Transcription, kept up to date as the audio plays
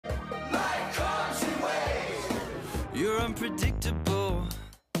unpredictable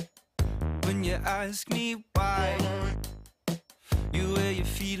when you ask me why. You wear your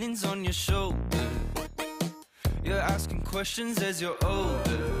feelings on your shoulder. You're asking questions as you're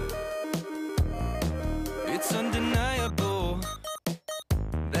older. It's undeniable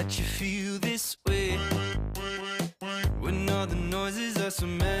that you feel this way when all the noises are so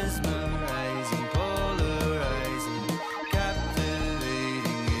mesmerizing, polarizing, captivating,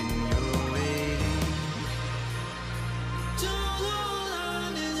 and you're waiting. Don't hold on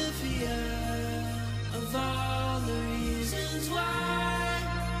to the fear of all the reasons why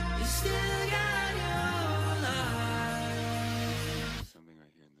you still got your life. Something I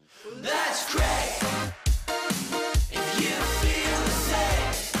hear in this. That's great.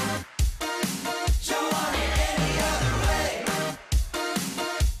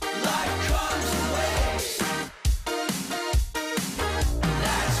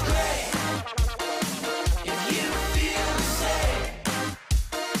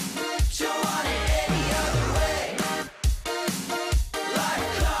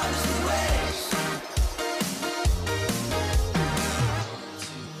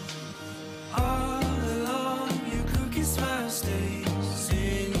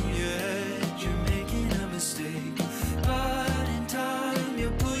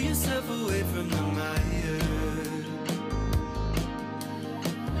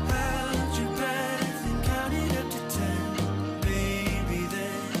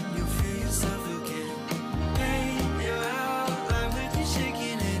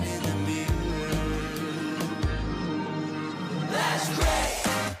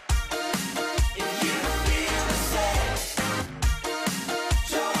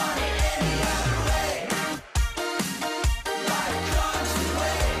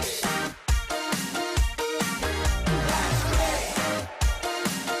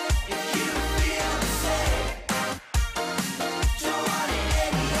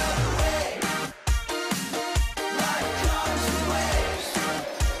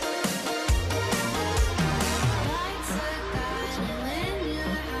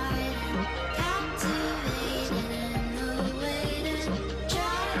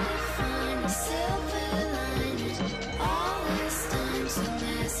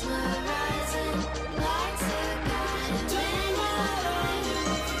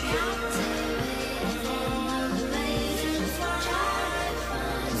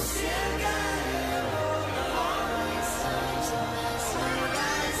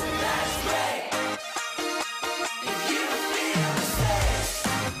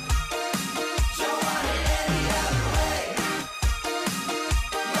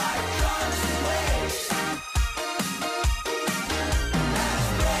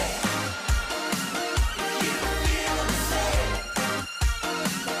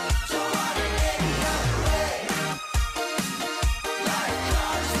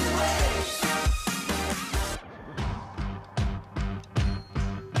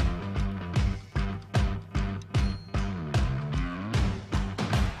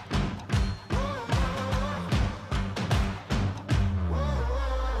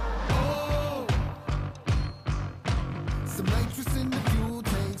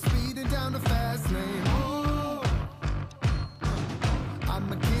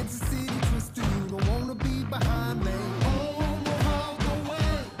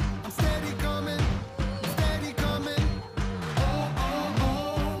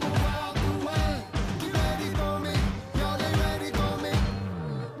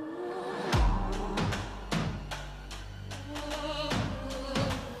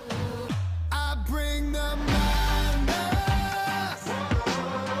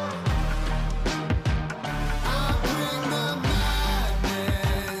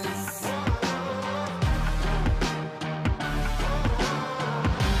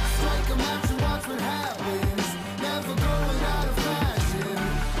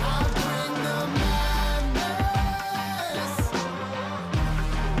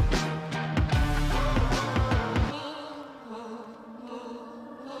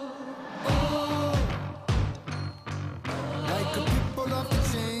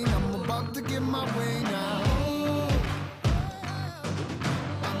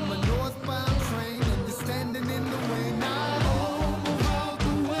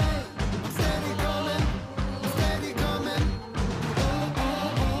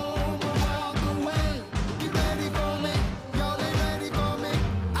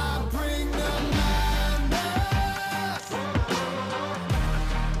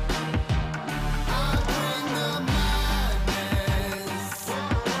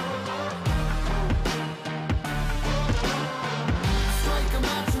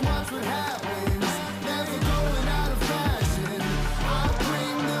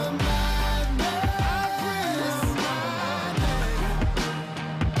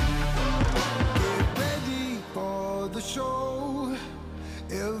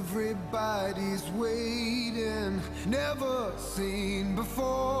 Society's waiting, never seen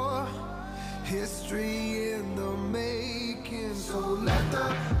before. History in the making. So let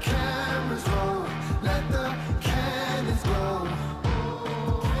the cameras roll, let the cannons go.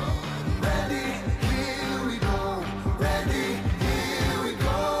 Ready, here we go. Ready, here we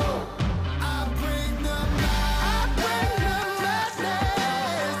go. I bring the madness.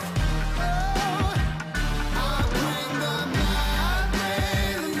 Oh, I bring the madness.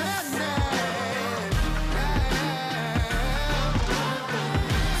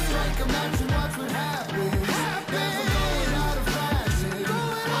 Strike a match and watch what happens. Never going out of fashion.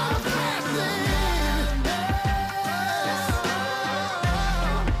 I bring the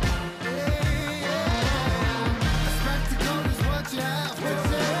spectacle is what you have to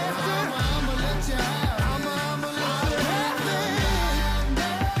say. I'ma let you have. I'ma let you have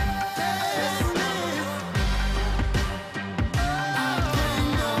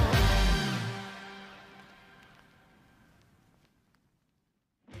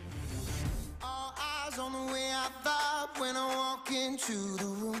all eyes on the way I vibe when I walk into the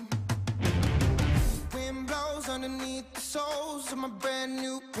room. Wind blows underneath the soles of my brand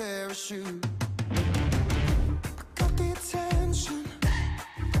new pair of shoes. I got the attention.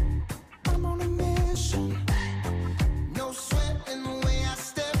 I'm on a mission. No sweat in the way I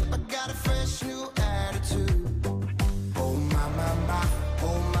step. I got a fresh new attitude. Oh my, my, my.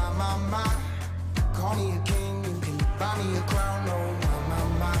 Oh my, my, my. Call me a king, you can buy me a crown. Oh my, my,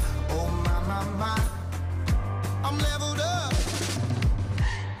 my. Oh my, my, my. I'm leveled up,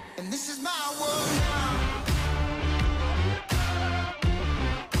 and this is my world now.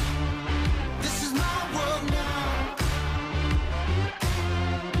 This is my world now.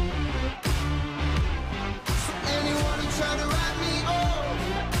 So anyone who try to write me off,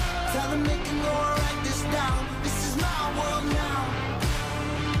 tell them they can go and write this down. This is my world now.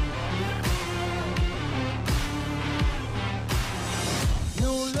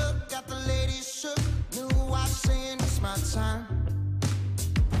 New look, got the ladies shook. New watch saying it's my time.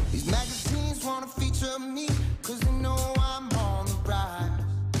 These magazines wanna feature me, cause they know I'm on the rise.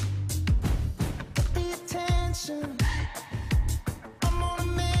 Get the attention, I'm on a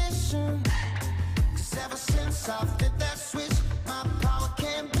mission. Cause ever since I flipped that switch, my power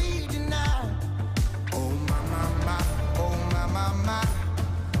can't be denied. Oh my, my, my, oh my, my, my.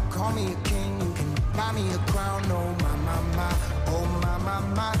 Call me a king, you can buy me a crown. Oh my, my, my, oh my, my,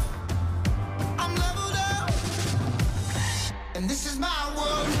 my. I'm leveled up, and this is my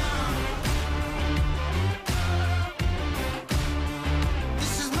world now.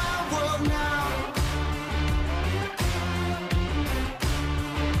 This is my world now.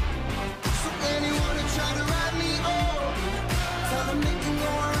 So anyone who try to write me off, tell them they can go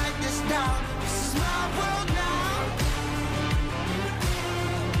and write this down. This is my world now.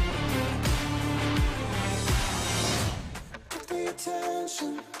 Get the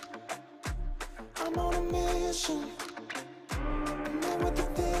attention. I'm on a mission. A man with a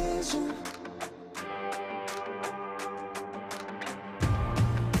vision.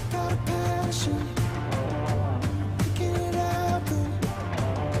 Got a passion. Making it happen.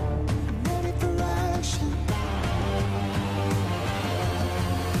 Ready for action.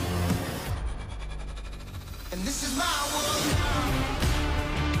 And this is my world now.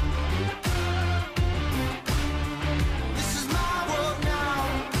 This is my world now.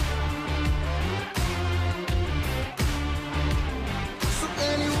 So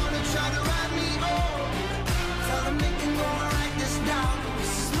anyone who try to write me off, tell them they can go and write this down.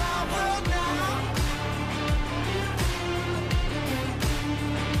 This is my world now.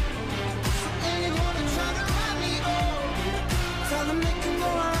 So anyone who try to write me off, tell them they can go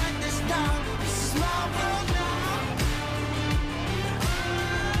and write this down. This is my world now.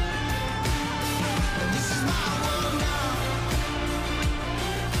 And this is my world now.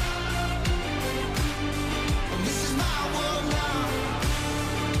 And this is my world now.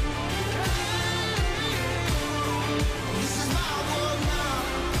 This is my world now.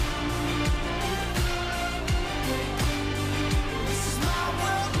 This is my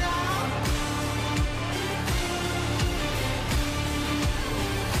world now.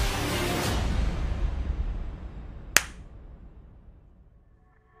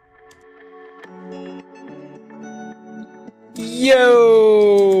 Yo!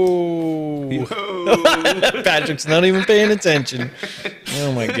 Patrick's not even paying attention.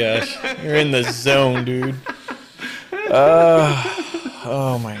 Oh my gosh. You're in the zone, dude.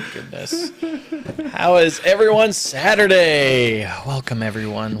 Oh my goodness. How is everyone Saturday? Welcome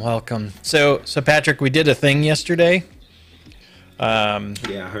everyone. Welcome. So Patrick, we did a thing yesterday.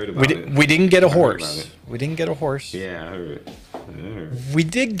 Yeah, I heard about it. We didn't get a I heard horse. about it. We didn't get a horse. Yeah, I heard. We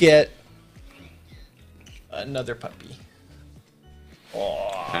did get Another puppy.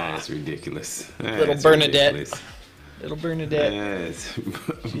 Oh, that's ridiculous. Little Bernadette. Ridiculous. Little Bernadette. Yes.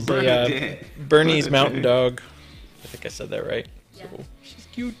 She's Bernadette. a Bernese mountain dog. I think I said that right. Yeah. So she's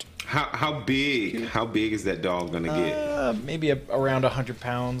cute. How big? Cute. How big is that dog gonna get? Maybe around 100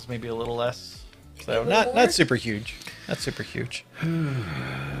 pounds, maybe a little less. So not super huge. Not super huge.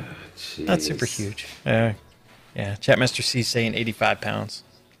 Not super huge. Yeah. Chatmaster C saying 85 pounds.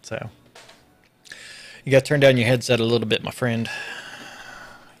 So you got to turn down your headset a little bit, my friend.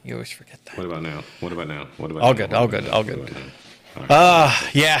 You always forget that. What about now? All good.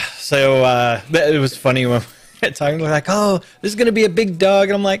 Yeah. So it was funny when we were talking. We're like, oh, this is gonna be a big dog,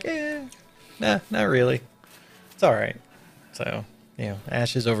 and I'm like, nah, not really. It's all right. So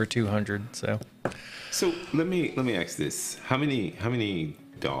Ash is over 200. So let me ask this: how many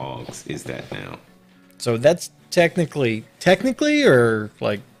dogs is that now? So that's technically, or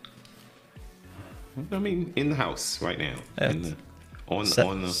like. I mean, in the house right now. On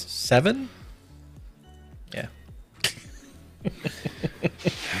the 7? Yeah.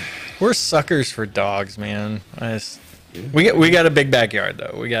 We're suckers for dogs, man. We got a big backyard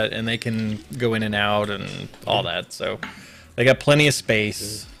though. And they can go in and out and all that. So they got plenty of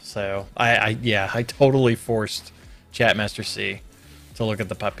space. So I totally forced Chatmaster C to look at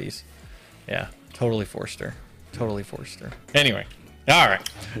the puppies. Yeah, totally forced her. Anyway, all right.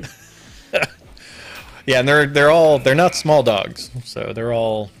 Yeah, and they're not small dogs, so they're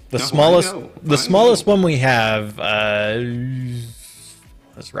all the smallest. The smallest one we have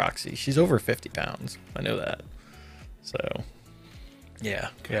is Roxy. She's over 50 pounds. I know that. So yeah.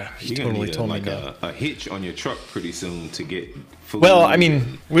 She totally told me a hitch on your truck pretty soon to get food. Well, I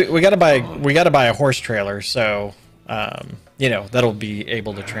mean, we gotta buy a horse trailer, so that'll be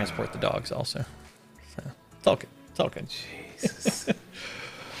able to transport the dogs also. So it's all good. Jesus.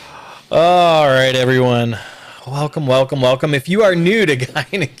 All right, everyone. Welcome. If you are new to Guy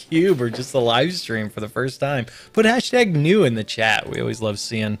in a Cube or just the live stream for the first time, put #new in the chat. We always love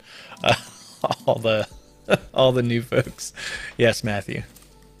seeing all the new folks. Yes, Matthew.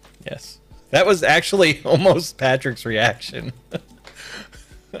 Yes. That was actually almost Patrick's reaction.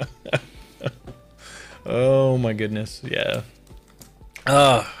 Oh my goodness. Yeah.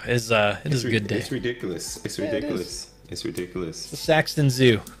 It is a good day. It's ridiculous. It's ridiculous. The Saxton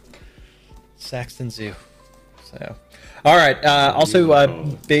Zoo. So, all right.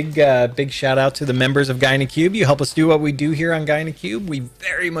 Also, big shout out to the members of Guy in a Cube. You help us do what we do here on Guy in a Cube. We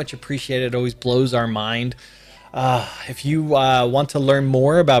very much appreciate it. It always blows our mind. If you want to learn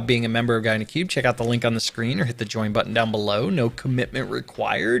more about being a member of Guy in a Cube, check out the link on the screen or hit the join button down below. No commitment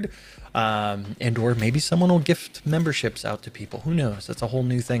required. Or maybe someone will gift memberships out to people. Who knows? That's a whole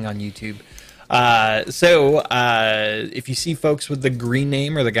new thing on YouTube. If you see folks with the green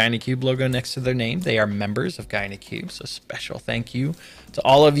name or the Guy in a Cube logo next to their name, they are members of Guy in a Cube. So special thank you to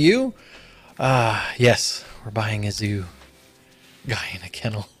all of you. Yes, we're buying a zoo. Guy in a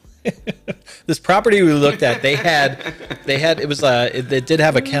kennel. This property we looked at, they did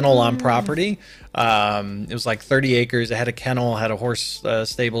have a kennel on property. It was like 30 acres. It had a kennel, had a horse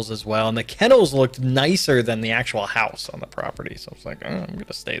stables as well. And the kennels looked nicer than the actual house on the property. So I was like, I'm going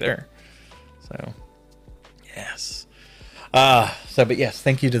to stay there. So, yes. But yes,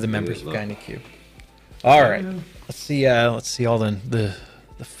 thank you to the members of Guy in a Cube. All right, let's see all the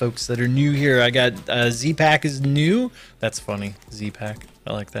folks that are new here. I got Z-Pack is new. That's funny. Z-Pack,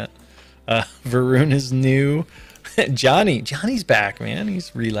 I like that. Varun is new. Johnny's back, man.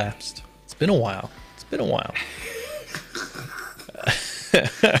 He's relapsed. It's been a while.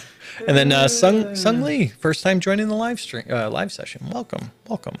 And then Sung Lee, first time joining the live session. Welcome.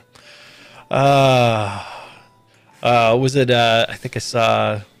 Was it? I think I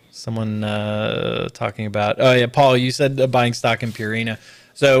saw someone talking about. Oh yeah, Paul, you said buying stock in Purina.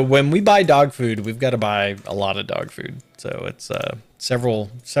 So when we buy dog food, we've got to buy a lot of dog food. So it's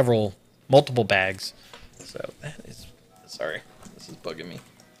multiple bags. So that is. Sorry, this is bugging me.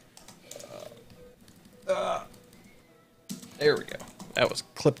 There we go. That was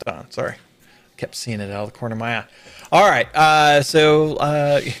clipped on. Sorry, kept seeing it out of the corner of my eye. All right,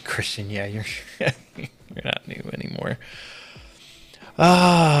 Christian, yeah, you're not new anymore.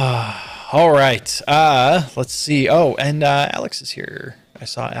 All right, let's see. Oh, and Alex is here. I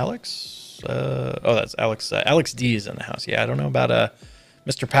saw Alex. That's Alex. Alex D is in the house. Yeah, I don't know about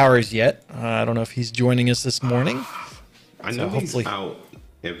Mr. Powers yet. I don't know if he's joining us this morning. I know he's out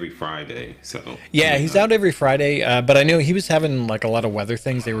every Friday. So yeah, he's out every Friday. But I know he was having like a lot of weather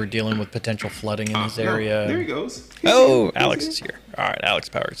things. They were dealing with potential flooding in his area. There he goes. Alex is here. All right, Alex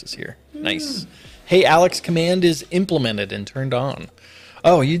Powers is here. Nice. Hey Alex command is implemented and turned on.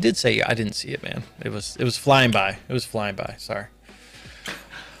 Oh, you did say I didn't see it, man. It was flying by. It was flying by. Sorry.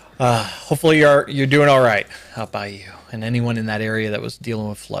 Hopefully you're doing all right out by you and anyone in that area that was dealing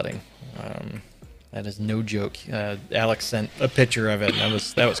with flooding. That is no joke. Alex sent a picture of it. And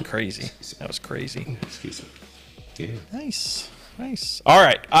that was crazy. That was crazy. Excuse me. Yeah. Nice. All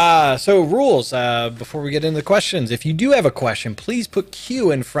right. So rules. Before we get into the questions, if you do have a question, please put Q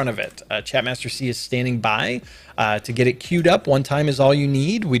in front of it. Chatmaster C is standing by to get it queued up. One time is all you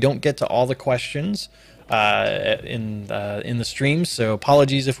need. We don't get to all the questions in the stream, so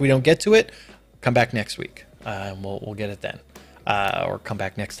apologies if we don't get to it. Come back next week, and we'll get it then, or come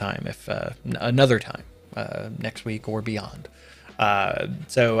back next time if another time next week or beyond.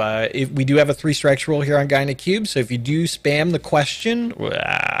 So if we do have a 3 strikes rule here on Guy in a Cube, so if you do spam the question,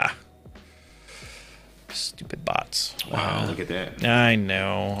 stupid bots. Wow, look at that. I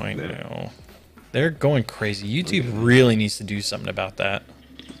know. They're going crazy. YouTube really needs to do something about that.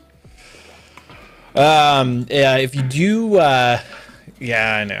 Yeah, if you do,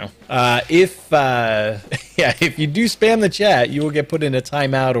 yeah, I know. If you do spam the chat, you will get put in a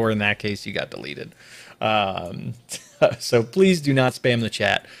timeout, or in that case, you got deleted. So please do not spam the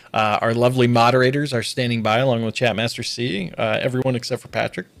chat. Our lovely moderators are standing by along with Chatmaster C, everyone except for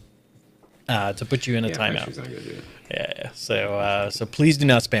Patrick, to put you in a timeout. Yeah. So please do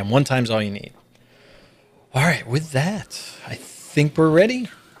not spam. One time's all you need. All right. With that, I think we're ready.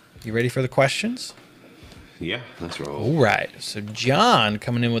 You ready for the questions? Yeah, let's roll. All right. So John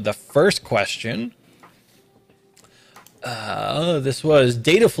coming in with the first question. This was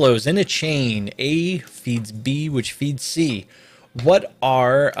data flows in a chain. A feeds B, which feeds C. What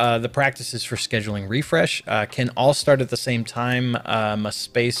are the practices for scheduling refresh? Can all start at the same time? Must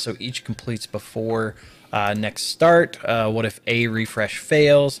space so each completes before next start? What if A refresh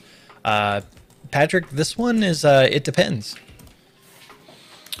fails? Patrick, this one is it depends.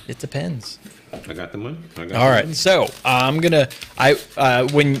 It depends. I got the money. All right. So I'm gonna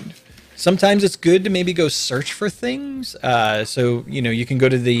sometimes it's good to maybe go search for things. So, you can go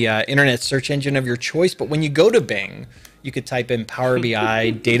to the internet search engine of your choice. But when you go to Bing, you could type in Power BI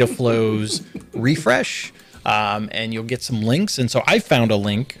data flows refresh, and you'll get some links. And so I found a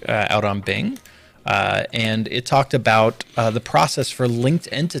link out on Bing, and it talked about the process for linked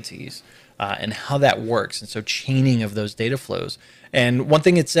entities and how that works. And so chaining of those data flows. And one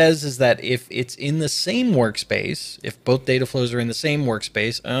thing it says is that if it's in the same workspace, if both data flows are in the same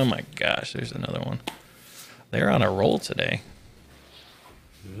workspace, oh my gosh, there's another one. They're on a roll today.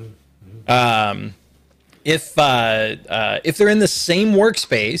 If they're in the same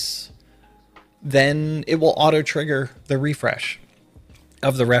workspace, then it will auto trigger the refresh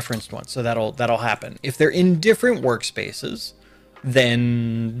of the referenced one. So that'll happen. If they're in different workspaces,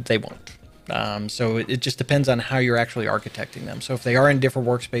 then they won't. So it just depends on how you're actually architecting them. So if they are in different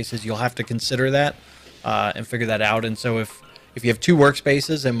workspaces, you'll have to consider that and figure that out. And so if you have 2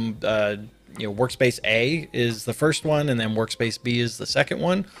 workspaces and workspace A is the first one and then workspace B is the second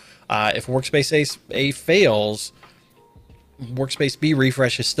one, if workspace A fails, workspace B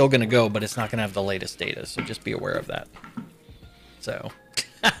refresh is still going to go, but it's not going to have the latest data. So just be aware of that. So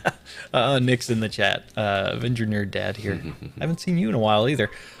Nick's in the chat. Avenger Nerd Dad here. I haven't seen you in a while either.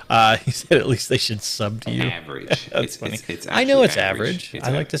 He said at least they should sub to you. Average. That's funny. It's I know it's average.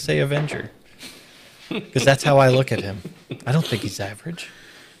 I like to say Avenger because that's how I look at him. I don't think he's average.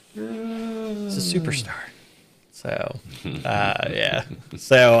 He's a superstar. So yeah.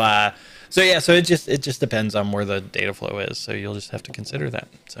 So it just depends on where the data flow is. So you'll just have to consider that.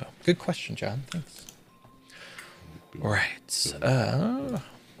 So good question, John. Thanks. All right.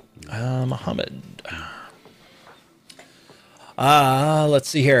 Mohammed. Let's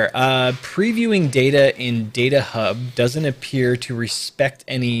see here. Previewing data in Data Hub doesn't appear to respect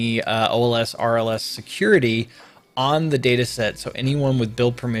any OLS, RLS security on the data set, so anyone with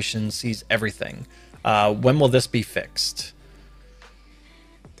build permission sees everything. When will this be fixed?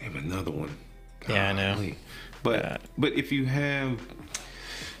 Damn, another one. Yeah, I know. But if you have,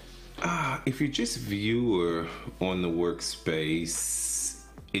 if you're just viewer on the workspace,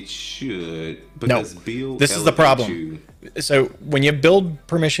 it should. But no, this is the problem. So when you build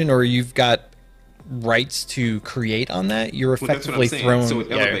permission or you've got rights to create on that, you're effectively thrown. So it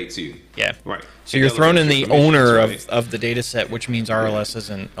elevates you. Yeah. Right. So you're thrown in the owner of the data set, which means RLS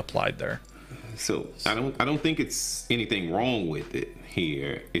isn't applied there. So I don't think it's anything wrong with it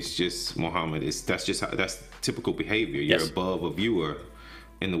here. It's just Mohammed. That's typical behavior. You're above a viewer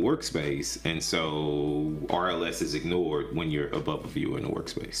in the workspace, and so RLS is ignored when you're above a viewer in the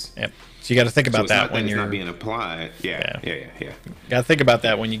workspace. Yep. So you got to think about that when it's you're not being applied. Yeah. Got to think about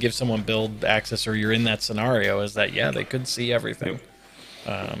that when you give someone build access or you're in that scenario. Is that they could see everything.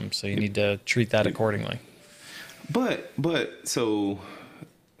 So you need to treat that accordingly. But so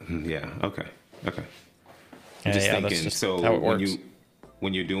okay. I'm just thinking. That's just So how it works.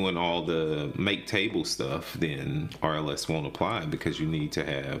 when you're doing all the make table stuff, then RLS won't apply because you need to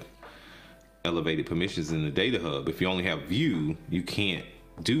have elevated permissions in the data hub. If you only have view, you can't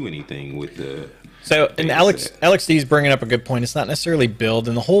do anything with the. So, and Alex D is bringing up a good point. It's not necessarily build,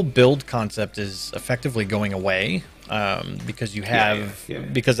 and the whole build concept is effectively going away because you have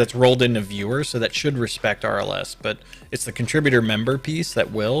because that's rolled into viewer, so that should respect RLS. But it's the contributor member piece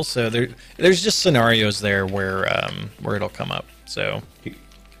that will. So there's just scenarios there where it'll come up. So you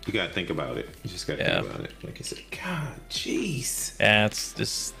got to think about it. You just got to think about it. Like I said, God, jeez. Yeah,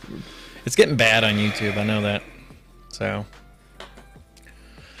 it's getting bad on YouTube. I know that. So.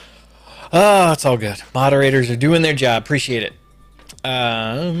 Oh, it's all good. Moderators are doing their job. Appreciate it.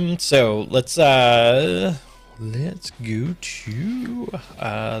 So let's go to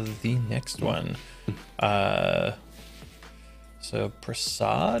the next one. So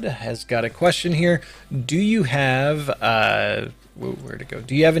Prasad has got a question here. Do you have where to go?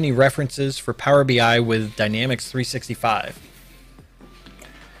 Do you have any references for Power BI with Dynamics 365?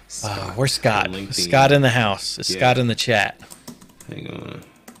 Where's Scott? Scott in the house. Is Scott in the chat? Hang on.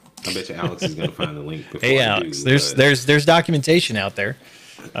 I bet you Alex is gonna find the link before Hey Alex, there's documentation out there.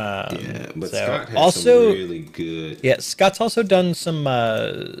 But so Scott has also some really good. Yeah, Scott's also done some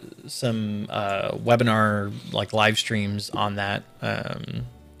webinar like live streams on that.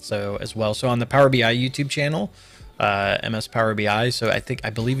 So as well. So on the Power BI YouTube channel, MS Power BI. So I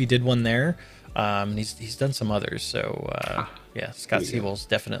believe he did one there. He's done some others. So Scott Siebel's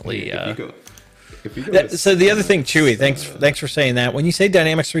definitely. So the other thing, Chewy, thanks for saying that. When you say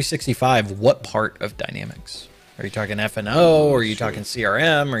Dynamics 365, what part of Dynamics? Are you talking F&O? Or are you talking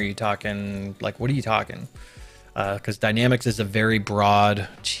CRM? Or are you talking, like, what are you talking? Because Dynamics is a very broad...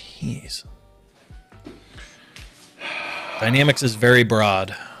 Jeez. Dynamics is very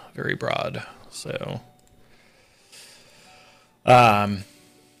broad. Very broad. So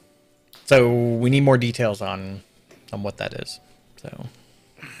we need more details on what that is. So...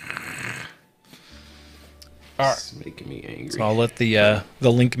 It's making me angry. So I'll let the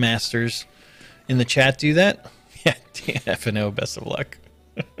link masters in the chat do that. Yeah, F&O, best of luck.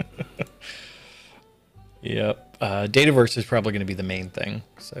 Yep. Dataverse is probably going to be the main thing.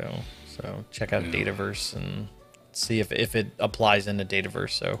 So check out Dataverse and see if it applies into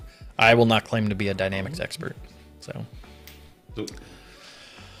Dataverse. So I will not claim to be a Dynamics expert. So. Nope.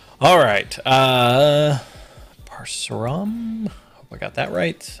 All right. Parsaram. I got that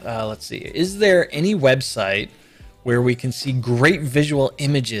right. Let's see. Is there any website where we can see great visual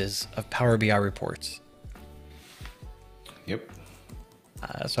images of Power BI reports? Yep.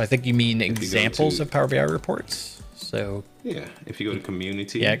 So I think you mean examples of Power BI reports. So yeah, if you go to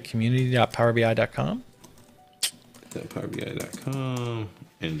community. Yeah, community.powerbi.com. .powerbi.com,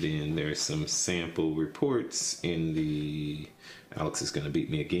 and then there's some sample reports in the. Alex is going to beat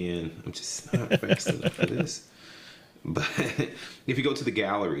me again. I'm just not fast enough for this. But if you go to the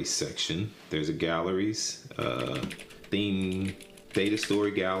galleries section, there's a galleries, theme data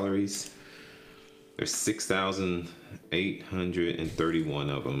story galleries. There's 6,831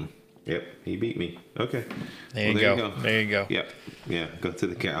 of them. Yep, he beat me. Okay. There you go. There you go. Yep. Yeah, go to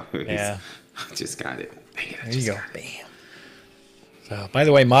the galleries. Yeah. I just got it. There you go. Bam. So, by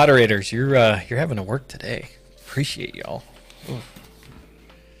the way, moderators, you're having to work today. Appreciate y'all.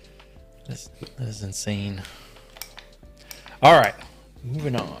 That is insane. All right,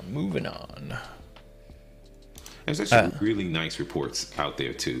 moving on. There's actually really nice reports out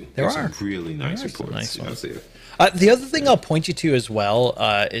there too. There's some really nice reports out there. The other thing I'll point you to as well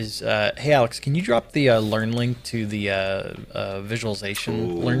is, hey Alex, can you drop the Learn link to the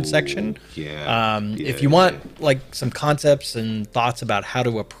visualization Learn section? Yeah. If you want like some concepts and thoughts about how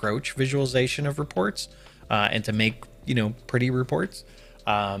to approach visualization of reports and to make pretty reports.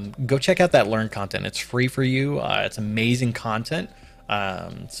 Go check out that Learn content. It's free for you. It's amazing content.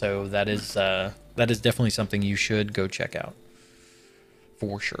 So that is definitely something you should go check out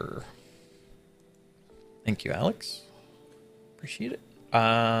for sure. Thank you, Alex. Appreciate it.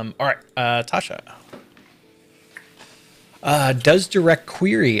 All right, Tasha. Does direct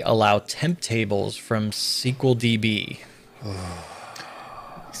query allow temp tables from SQLDB?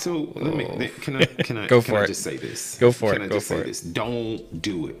 So can I Go for it. Just say this? Go for it. Can I just say this? Don't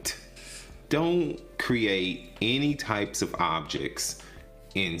do it. Don't create any types of objects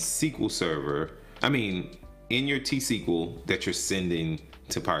in SQL Server, in your T-SQL that you're sending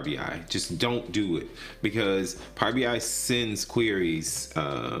to Power BI. Just don't do it, because Power BI sends queries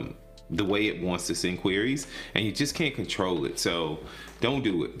the way it wants to send queries, and you just can't control it. So don't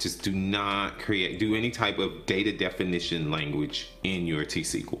do it. Just do not do any type of data definition language in your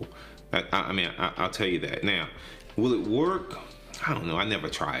T-SQL. I'll tell you that. Now, will it work? I don't know. I never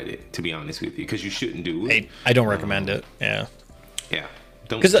tried it, to be honest with you, because you shouldn't do it. I don't recommend it. Yeah. Yeah.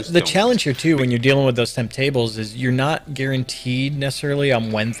 Because the challenge here too, when you're dealing with those temp tables, is you're not guaranteed necessarily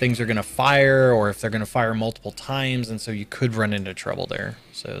on when things are going to fire, or if they're going to fire multiple times, and so you could run into trouble there.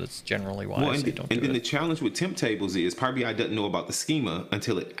 So that's generally why I say don't do it. And then the challenge with temp tables is Power BI doesn't know about the schema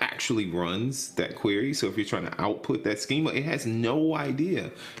until it actually runs that query. So if you're trying to output that schema, it has no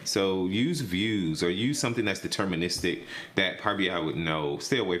idea. So use views or use something that's deterministic that Power BI would know.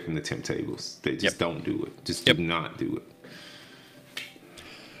 Stay away from the temp tables. They just don't do it. Just do not do it.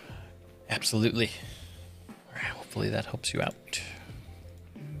 Absolutely. All right, hopefully that helps you out.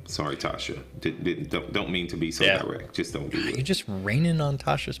 Sorry, Tasha. Don't mean to be so direct. Just don't do it. You're just raining on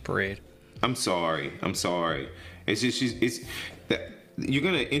Tasha's parade. I'm sorry. It's just it's that you're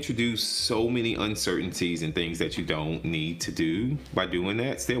gonna introduce so many uncertainties and things that you don't need to do by doing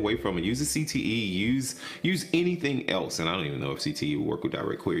that. Stay away from it. Use a CTE. Use anything else. And I don't even know if CTE will work with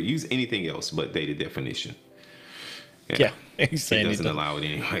direct query. Use anything else but data definition. Yeah. It doesn't allow it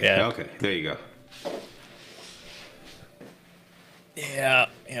anyway. Yeah. Okay, there you go. Yeah.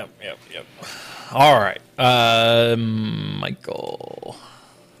 Yep. All right. Michael.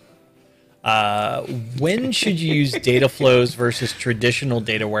 When should you use data flows versus traditional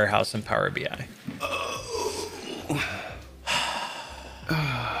data warehouse in Power BI?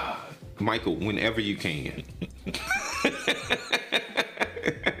 Michael, whenever you can.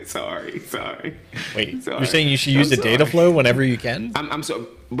 Sorry. Wait, you're saying you should use the data flow whenever you can? I'm sorry,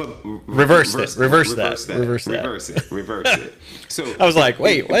 but reverse it. Reverse it. So I was like,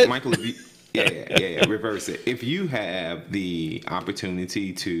 wait, what? Michael, reverse it. If you have the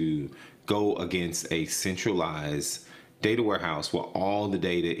opportunity to go against a centralized data warehouse where all the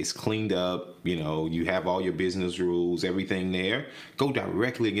data is cleaned up, you have all your business rules, everything there, go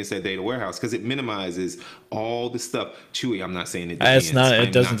directly against that data warehouse, because it minimizes all the stuff. Chewy, I'm not saying it depends.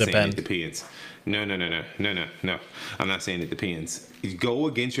 It doesn't depend. It depends. No. I'm not saying it depends. You go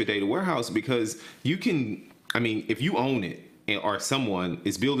against your data warehouse because you can, if you own it, or someone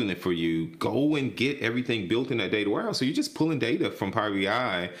is building it for you, go and get everything built in that data warehouse. So you're just pulling data from Power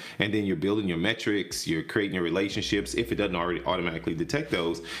BI, and then you're building your metrics, you're creating your relationships, if it doesn't already automatically detect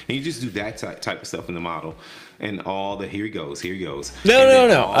those, and you just do that type of stuff in the model. And all the here he goes.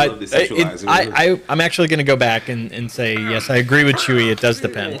 No. I'm actually going to go back and say, yes, I agree with Chewy. It does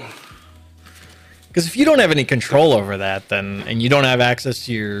depend. Because if you don't have any control over that, then, and you don't have access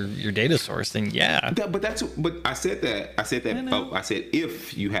to your data source, then yeah. But I said that. I said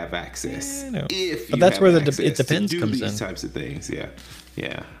if you have access. But that's where it depends comes in. These types of things. Yeah.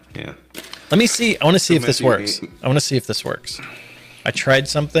 Let me see. I want to see if this works. I tried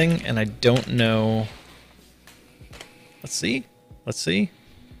something and I don't know. Let's see.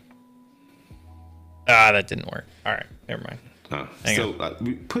 That didn't work. All right, never mind.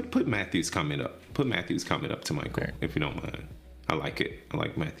 Put Matthew's comment up. Put Matthew's comment up to Michael, if you don't mind. I like it. I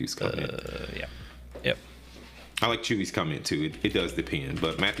like Matthew's comment. Yep. I like Chewy's comment too. It does depend,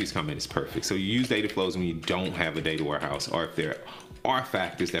 but Matthew's comment is perfect. So you use data flows when you don't have a data warehouse, or if there are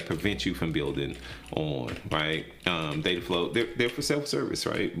factors that prevent you from building on, right? Data flow, they're for self-service,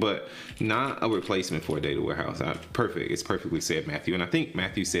 right? But not a replacement for a data warehouse. Perfect. It's perfectly said, Matthew. And I think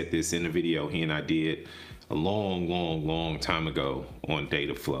Matthew said this in the video he and I did a long time ago on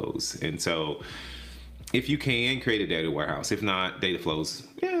data flows. And so if you can, create a data warehouse. If not, data flows,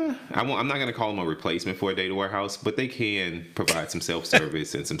 I'm not going to call them a replacement for a data warehouse, but they can provide some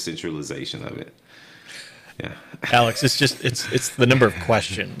self-service and some centralization of it. Yeah, Alex, it's the number of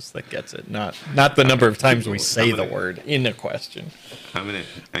questions that gets it, not the number of times we say the word in a question. I'm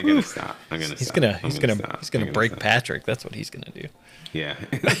gonna stop. He's gonna break Patrick. That's what he's gonna do. Yeah.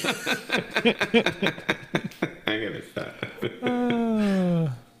 I'm gonna stop.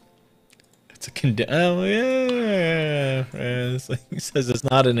 It's a he says it's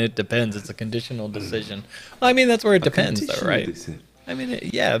not an it depends. It's a conditional decision. Well, that's where it depends, though, right?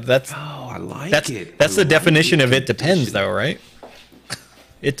 That's. Oh, I like it. That's the definition of it depends, though, right?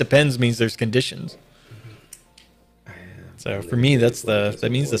 It depends means there's conditions. So for me, that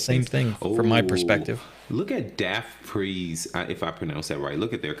means the same thing from my perspective. Look at Daft Pre's, if I pronounce that right.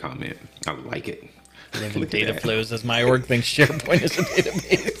 Look at their comment. I like it. Data flows as my org thinks SharePoint is a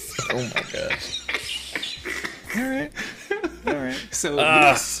database. Oh my gosh. All right. So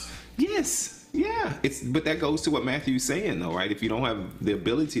yes, yeah. But that goes to what Matthew's saying, though, right? If you don't have the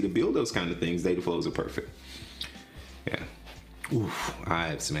ability to build those kind of things, data flows are perfect. Yeah. Oof,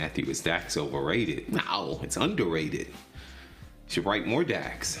 Ives, Matthew, is DAX overrated? No, it's underrated. Should write more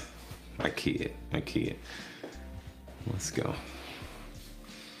DAX. I kid. Let's go.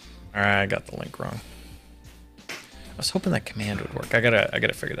 All right, I got the link wrong. I was hoping that command would work. I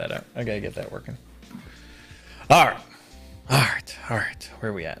gotta figure that out. I gotta get that working. All right.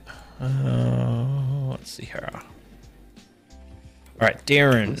 Where are we at? Let's see here. All right,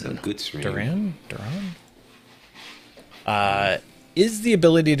 Darren. That's a good stream. Duran. Is the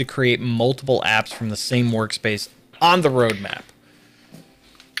ability to create multiple apps from the same workspace on the roadmap?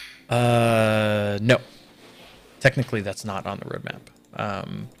 No. Technically, that's not on the roadmap.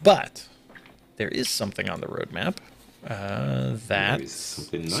 But there is something on the roadmap. That is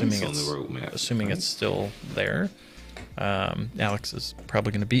something nice on the roadmap. Assuming it's still there. Alex is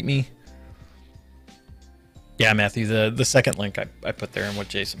probably going to beat me. Yeah, Matthew, the second link I put there and what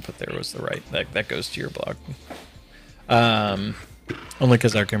Jason put there was the right. That goes to your blog. Only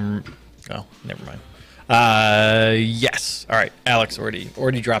because I can... Oh, never mind. Yes. All right. Alex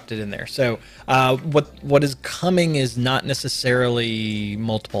already dropped it in there. So what is coming is not necessarily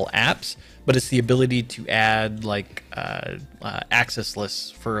multiple apps, but it's the ability to add like access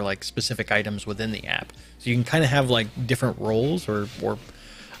lists for like specific items within the app. So you can kind of have like different roles or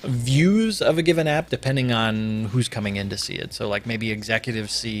views of a given app depending on who's coming in to see it. So like maybe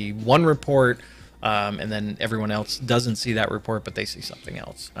executives see one report, and then everyone else doesn't see that report, but they see something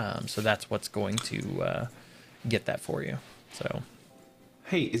else. So that's what's going to get that for you. So,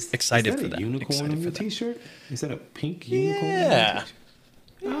 hey, is excited that for a that. unicorn on your T-shirt? Is that a pink unicorn? Yeah.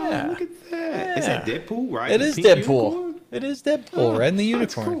 Oh, look at that. Yeah. Is that Deadpool, right? It is Deadpool. Deadpool. It is Deadpool, riding the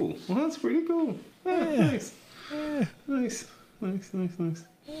unicorn. That's cool. Well, that's pretty cool. Yeah. Nice. Yeah. Nice.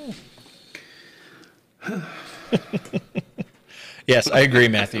 Yes, I agree,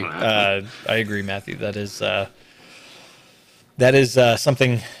 Matthew. That is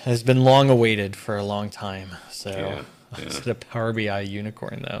something that has been long awaited for a long time. So, is it a Power BI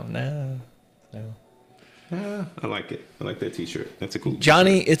unicorn though? No. Yeah, I like it. I like that T-shirt. That's a cool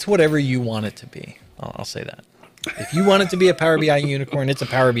Johnny, T-shirt. it's whatever you want it to be. I'll say that. If you want it to be a Power BI unicorn, it's a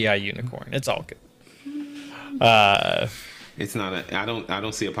Power BI unicorn. It's all good. It's not a. I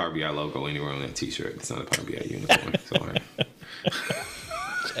don't see a Power BI logo anywhere on that T-shirt. It's not a Power BI unicorn. Sorry.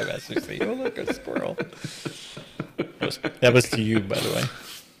 Oh, look, a squirrel. That was to you, by the way.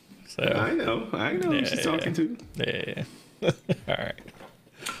 So I know who she's talking to. Yeah. All right.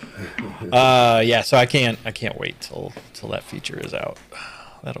 Yeah. So I can't wait till that feature is out.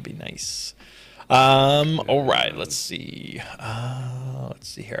 That'll be nice. All right. Let's see. Let's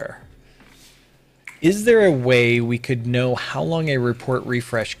see here. Is there a way we could know how long a report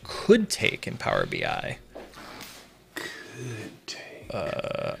refresh could take in Power BI? Could take.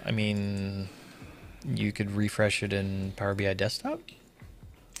 I mean, you could refresh it in Power BI Desktop.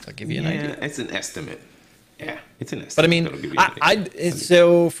 I'll give you an idea. It's an estimate. Yeah, it's an estimate. But I mean,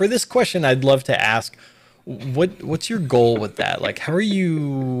 so for this question, I'd love to ask, what's your goal with that? Like, how are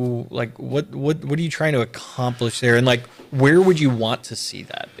you, like, what are you trying to accomplish there? And like, where would you want to see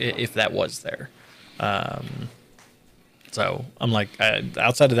that if that was there? So I'm like,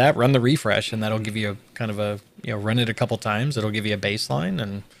 outside of that, run the refresh, and that'll give you a kind of a, run it a couple times. It'll give you a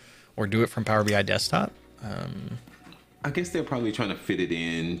baseline, or do it from Power BI Desktop. I guess they're probably trying to fit it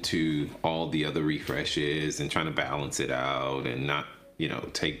into all the other refreshes and trying to balance it out and not,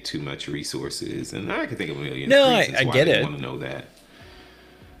 take too much resources. And I can think of a million reasons I why get they it. want to know that.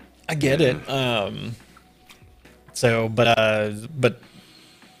 I get it. So, but I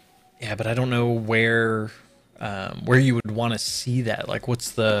don't know where you would want to see that. Like,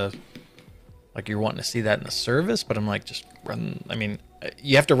 what's the, like, you're wanting to see that in the service, but I'm like, just run. I mean,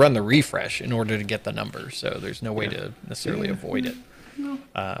 you have to run the refresh in order to get the number, so there's no way to necessarily avoid it. No.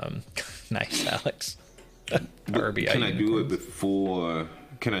 Nice, Alex. Power BI Can I do it before?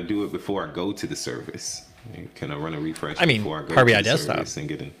 Can I do it before I go to the service? Can I run a refresh before I go Power to BI the Desktop service and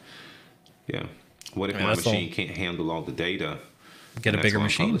get in? Yeah. What if my machine can't handle all the data? Get a bigger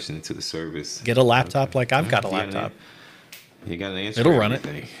machine. Publishing it to the service. Get a laptop like I've got a laptop. You got an answer. It'll run it.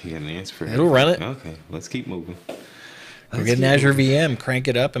 You got an answer for it. It'll run it. Okay, let's keep moving. Go get an Azure VM, crank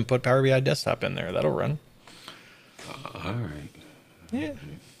it up, and put Power BI Desktop in there. That'll run. All right. Yeah.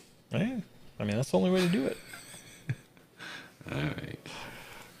 I mean, that's the only way to do it. All right.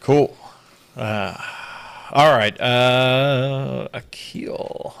 Cool. All right.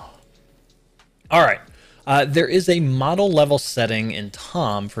 Akil. All right. There is a model level setting in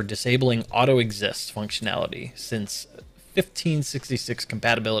Tom for disabling auto exist functionality since 1566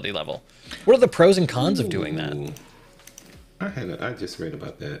 compatibility level. What are the pros and cons of doing that? Ooh. I just read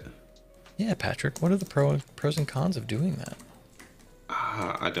about that. Yeah, Patrick, what are the pros and cons of doing that?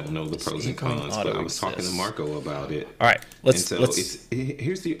 I don't know the pros and cons, but I was talking to Marco about it. All right, let's do this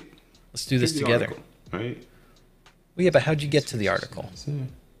together. Article, right? Well, yeah, but how'd you get to the article?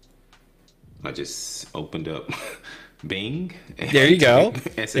 I just opened up Bing. There you go.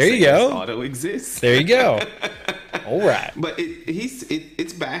 There you go. Auto exists. There you go. All right. But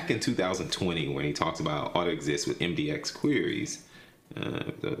it's back in 2020 when he talks about auto exists with MDX queries.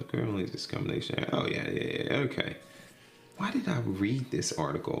 Currently, this combination. Oh yeah. Okay. Why did I read this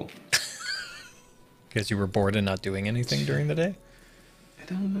article? Because you were bored and not doing anything during the day? I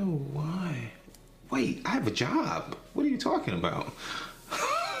don't know why. Wait, I have a job. What are you talking about?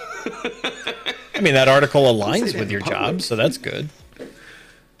 I mean, that article aligns with your job, so that's good.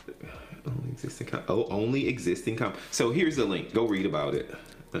 Only existing. So here's the link. Go read about it.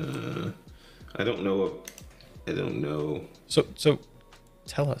 I don't know. So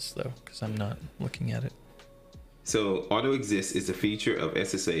tell us, though, because I'm not looking at it. So auto exists is a feature of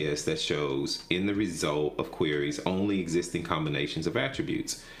SSAS that shows in the result of queries only existing combinations of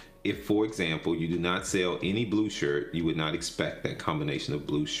attributes. If, for example, you do not sell any blue shirt, you would not expect that combination of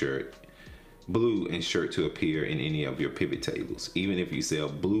blue and shirt to appear in any of your pivot tables, even if you sell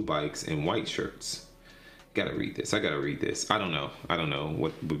blue bikes and white shirts. Gotta read this. I gotta read this. I don't know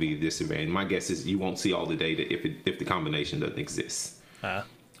what would be the disadvantage. My guess is you won't see all the data if the combination doesn't exist.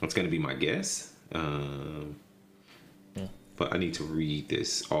 That's gonna be my guess. But I need to read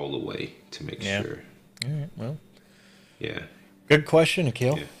this all the way to make sure. All right. Well. Yeah. Good question,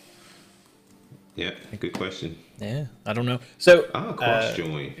 Akil. Yeah. Good question. Yeah. I don't know. So. Cross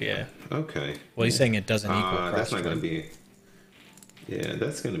join. Yeah. Okay. Well, he's saying it doesn't equal cross. That's not going to be. Yeah,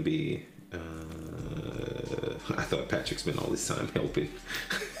 that's going to be. I thought Patrick spent all this time helping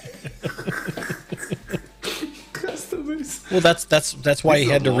customers. Well, that's why he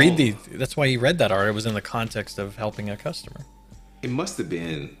had to read the. That's why he read that art. It was in the context of helping a customer. It must have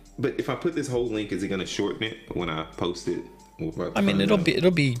been. But if I put this whole link, is it going to shorten it when I post it? I mean, it'll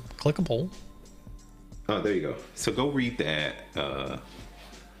be clickable. Oh, there you go. So go read that,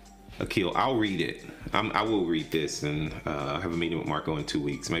 Akil. I'll read it. I will read this, and I have a meeting with Marco in 2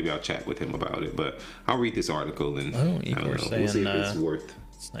 weeks. Maybe I'll chat with him about it. But I'll read this article, and Igor saying, we'll see if it's worth.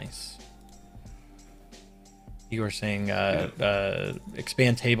 It's nice. You were saying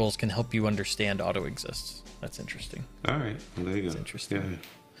expand tables can help you understand auto exists. That's interesting. All right. Well, there you go. That's interesting. Yeah.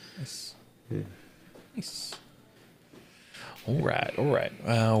 Nice. Yeah. Nice. All right.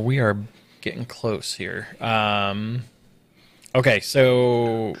 We are getting close here. Okay,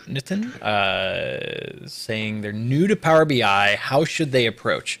 so Nitin saying they're new to Power BI. How should they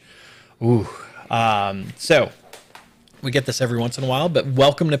approach? So we get this every once in a while, but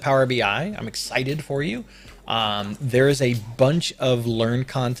welcome to Power BI. I'm excited for you. There is a bunch of learn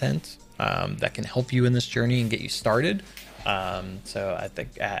content that can help you in this journey and get you started. So I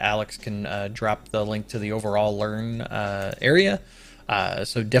think Alex can drop the link to the overall learn area.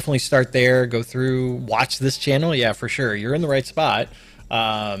 So definitely start there, go through, watch this channel. Yeah, for sure. You're in the right spot.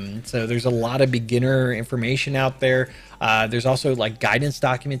 So there's a lot of beginner information out there. There's also like guidance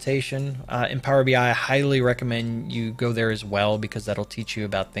documentation in Power BI. I highly recommend you go there as well, because that'll teach you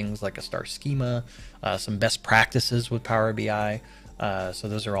about things like a star schema, some best practices with Power BI. So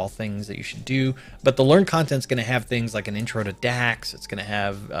those are all things that you should do. But the learn content's going to have things like an intro to DAX. It's going to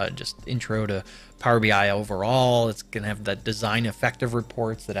have just intro to Power BI overall. It's going to have the design effective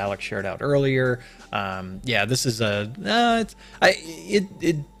reports that Alex shared out earlier. Yeah, this is I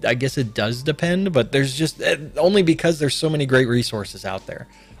guess it does depend, but there's just only because there's so many great resources out there.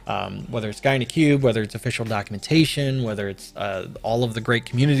 Whether it's Guy in a Cube, whether it's official documentation, whether it's all of the great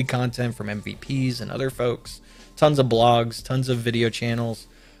community content from MVPs and other folks. Tons of blogs, tons of video channels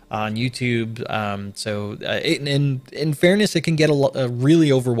on YouTube. In fairness, it can get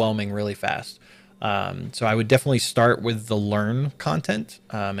really overwhelming really fast. So I would definitely start with the learn content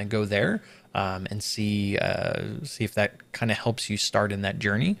and go there and see if that kind of helps you start in that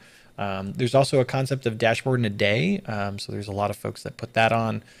journey. There's also a concept of dashboard in a day. So there's a lot of folks that put that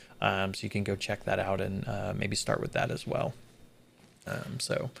on. So you can go check that out and maybe start with that as well.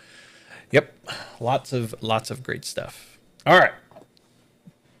 Yep, lots of great stuff. All right,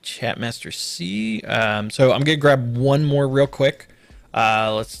 Chatmaster C. So I'm gonna grab one more real quick.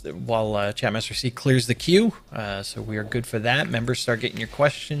 While Chatmaster C clears the queue. So we are good for that. Members, start getting your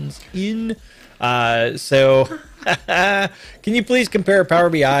questions in. Can you please compare Power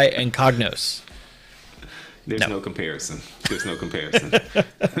BI and Cognos? There's no comparison. There's no comparison.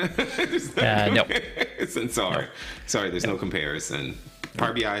 There's No. comparison. Sorry, there's no comparison.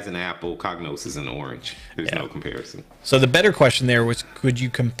 Power BI is an apple, Cognos is an orange. There's no comparison. So the better question there was, could you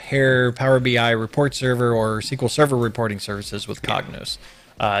compare Power BI report server or SQL Server reporting services with Cognos?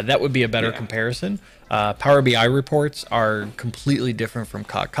 That would be a better comparison. Power BI reports are completely different from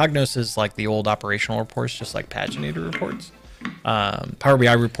Cognos is like the old operational reports, just like paginated reports. Power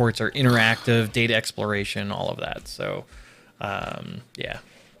BI reports are interactive, data exploration, all of that. So,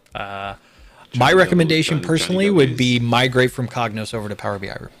 my recommendation personally would be migrate from Cognos over to Power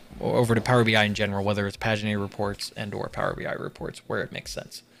BI, over to Power BI in general, whether it's paginated reports and or Power BI reports where it makes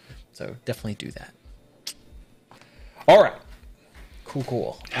sense. So definitely do that. All right.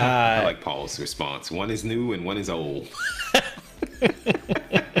 Cool. I like Paul's response. One is new and one is old.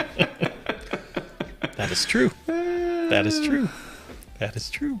 That is true. That is true. That is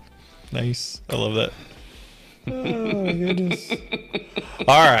true. Nice. I love that. Oh, my goodness.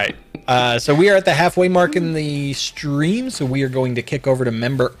 All right. So we are at the halfway mark in the stream. So we are going to kick over to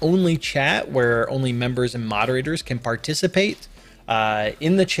member-only chat, where only members and moderators can participate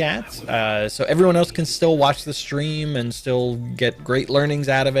in the chat. So everyone else can still watch the stream and still get great learnings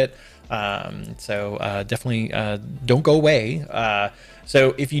out of it. Definitely don't go away.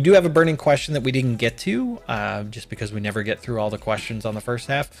 So if you do have a burning question that we didn't get to, just because we never get through all the questions on the first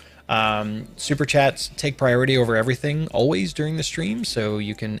half, super chats take priority over everything always during the stream. So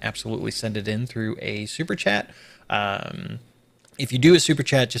you can absolutely send it in through a super chat. If you do a super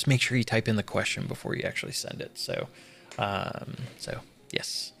chat, just make sure you type in the question before you actually send it. So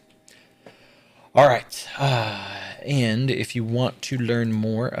yes. All right. And if you want to learn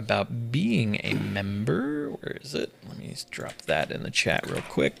more about being a member, where is it? Let me drop that in the chat real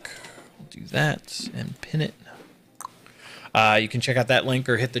quick. I'll do that and pin it. You can check out that link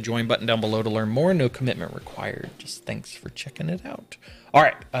or hit the join button down below to learn more. No commitment required. Just thanks for checking it out. All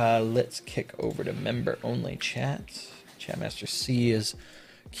right. Let's kick over to member only chat. Chatmaster C is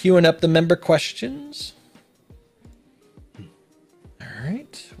queuing up the member questions. All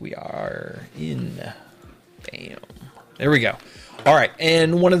right, we are in. Bam. There we go. All right,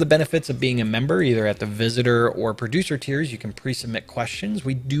 and one of the benefits of being a member, either at the visitor or producer tiers, you can pre-submit questions.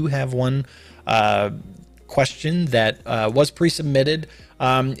 We do have one question that was pre-submitted.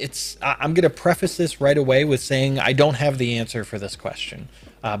 I'm going to preface this right away with saying I don't have the answer for this question,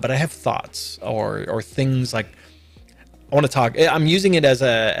 but I have thoughts or things like I want to talk. I'm using it as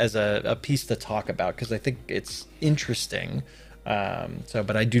a piece to talk about because I think it's interesting.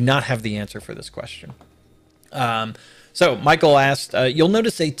 But I do not have the answer for this question. So Michael asked, you'll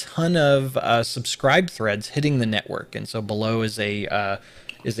notice a ton of subscribed threads hitting the network, and so below is a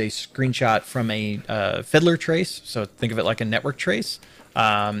screenshot from a fiddler trace. So think of it like a network trace,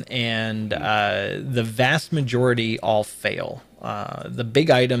 and the vast majority all fail. The big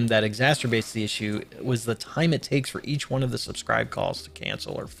item that exacerbates the issue was the time it takes for each one of the subscribe calls to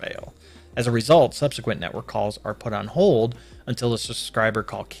cancel or fail. As a result, subsequent network calls are put on hold until the subscriber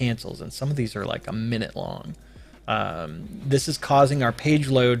call cancels, and some of these are like a minute long. This is causing our page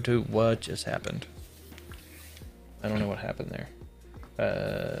load to... What just happened? I don't know what happened there.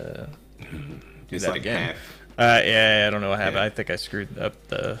 Do that again. Yeah, I don't know what happened. I think I screwed up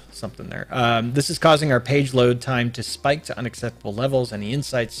something there. This is causing our page load time to spike to unacceptable levels, and the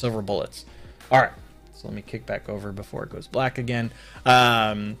insights silver bullets. All right, so let me kick back over before it goes black again.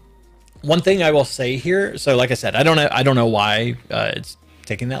 One thing I will say here, so like I said, I don't know why it's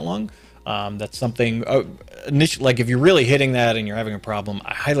taking that long. That's something initially, like if you're really hitting that and you're having a problem,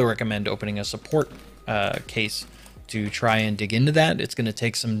 I highly recommend opening a support case to try and dig into that. It's going to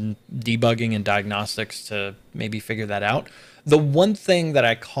take some debugging and diagnostics to maybe figure that out. The one thing that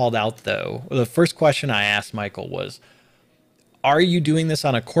I called out though, the first question I asked Michael was, are you doing this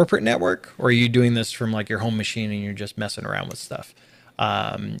on a corporate network, or are you doing this from like your home machine and you're just messing around with stuff?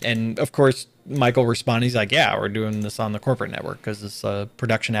 And of course, Michael responded, he's like, yeah, we're doing this on the corporate network because it's a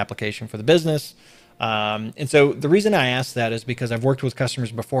production application for the business. And so the reason I asked that is because I've worked with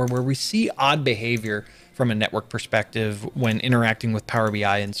customers before where we see odd behavior from a network perspective when interacting with Power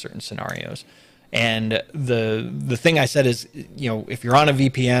BI in certain scenarios. And the thing I said is, if you're on a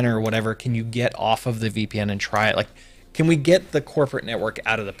VPN or whatever, can you get off of the VPN and try it? Like, can we get the corporate network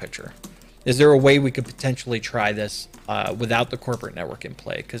out of the picture? Is there a way we could potentially try this without the corporate network in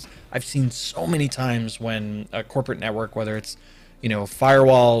play? Because I've seen so many times when a corporate network, whether it's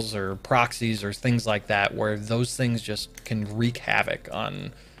firewalls or proxies or things like that, where those things just can wreak havoc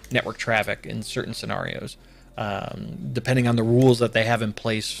on network traffic in certain scenarios, depending on the rules that they have in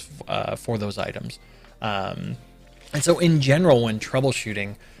place for those items. And so in general, when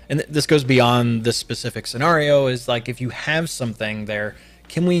troubleshooting, and this goes beyond this specific scenario, is like if you have something there,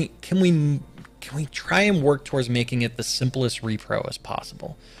 can we try and work towards making it the simplest repro as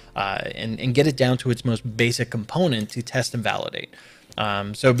possible, and get it down to its most basic component to test and validate.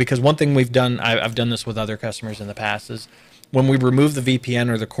 So because one thing we've done, I've done this with other customers in the past, is when we remove the VPN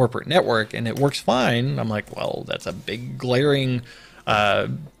or the corporate network and it works fine, I'm like, well, that's a big glaring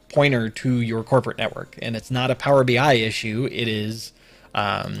pointer to your corporate network, and it's not a Power BI issue. It is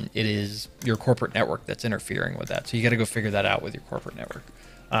your corporate network that's interfering with that. So you got to go figure that out with your corporate network.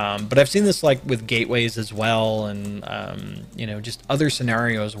 But I've seen this like with gateways as well, and just other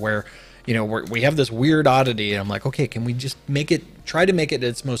scenarios where we have this weird oddity, and I'm like, okay, can we just try to make it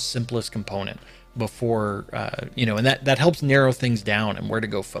its most simplest component before and that helps narrow things down and where to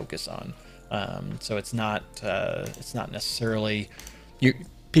go focus on. So it's not necessarily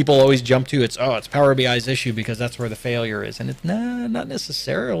people always jump to it's Power BI's issue because that's where the failure is, and it's not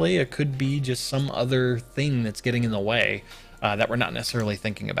necessarily. It could be just some other thing that's getting in the way that we're not necessarily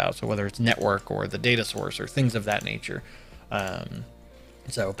thinking about. So whether it's network or the data source or things of that nature.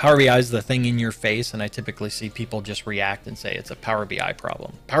 So Power BI is the thing in your face, and I typically see people just react and say it's a Power BI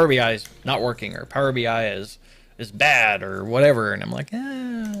problem. Power BI is not working, or Power BI is bad, or whatever. And I'm like,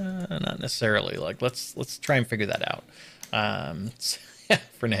 not necessarily. Like let's try and figure that out. Yeah,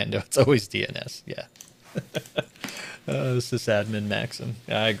 Fernando, it's always DNS. Yeah. Sysadmin Maxim.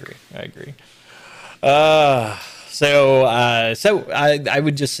 Yeah, I agree. So I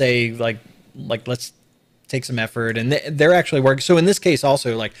would just say like let's take some effort, and they're actually working. So in this case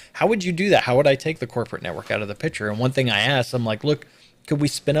also, like, how would you do that? How would I take the corporate network out of the picture? And one thing I asked, I'm like, look, could we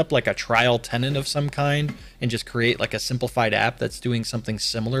spin up like a trial tenant of some kind and just create like a simplified app that's doing something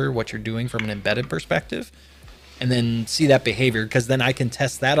similar to what you're doing from an embedded perspective, and then see that behavior? Because then I can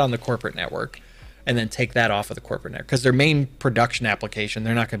test that on the corporate network and then take that off of the corporate network, because their main production application,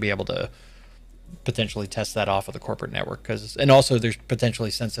 they're not going to be able to potentially test that off of the corporate network, and also there's potentially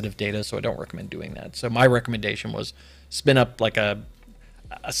sensitive data, so I don't recommend doing that. So my recommendation was spin up like a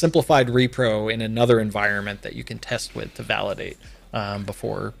simplified repro in another environment that you can test with to validate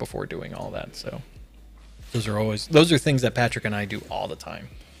before doing all that. So those are things that Patrick and I do all the time.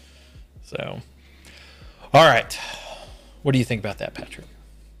 So all right, what do you think about that, Patrick?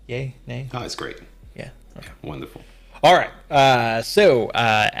 Yay, nay? Oh, it's great. Yeah. Okay. Wonderful. All right. So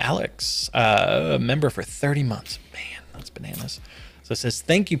Alex, a member for 30 months. Man, that's bananas. So it says,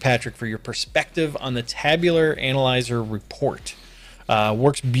 thank you, Patrick, for your perspective on the tabular analyzer report.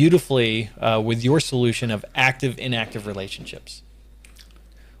 Works beautifully with your solution of active-inactive relationships.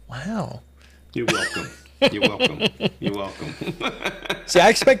 Wow. You're welcome. You're welcome. You're welcome. See, I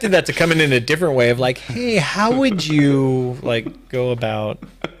expected that to come in a different way of like, hey, how would you like go about...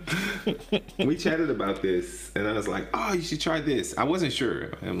 We chatted about this, and I was like, oh, you should try this. I wasn't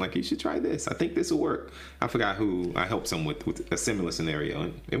sure. I'm like, you should try this. I think this will work. I forgot who I helped someone with a similar scenario,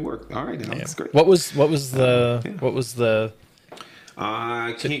 and it worked. All right, that's great. What was the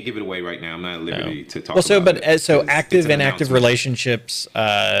I can't give it away right now. I'm not at liberty to talk about it. So active and inactive relationships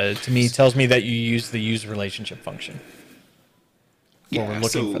to me tells me that you use the use relationship function. Yeah,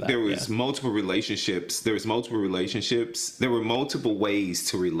 so there was multiple relationships. There were multiple ways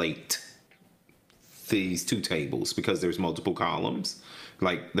to relate these two tables because there's multiple columns.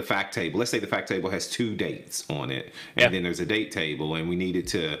 Like the fact table. Let's say the fact table has 2 dates on it, and then there's a date table, and we needed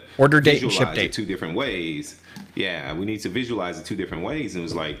to order date and ship date it 2 different ways. Yeah, we need to visualize it 2 different ways. And it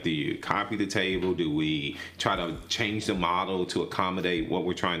was like, do you copy the table? Do we try to change the model to accommodate what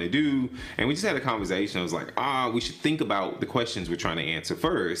we're trying to do? And we just had a conversation. I was like, we should think about the questions we're trying to answer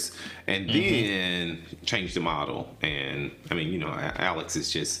first, and then change the model. And I mean, Alex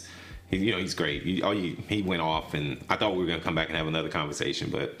is just... he's great. He went off, and I thought we were going to come back and have another conversation,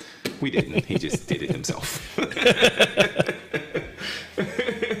 but we didn't. He just did it himself.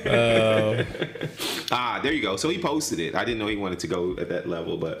 There you go. So he posted it. I didn't know he wanted to go at that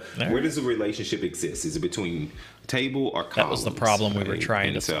level, but where does the relationship exist? Is it between table or columns? That was the problem we were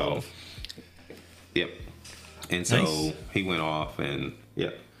trying to solve. Yep. And so he went off, and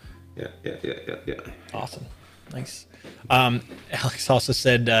yeah. Awesome. Nice. Alex also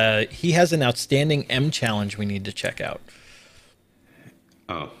said he has an outstanding M challenge we need to check out.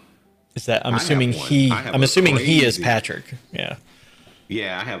 Oh, is that? I'm assuming he is Patrick. Yeah.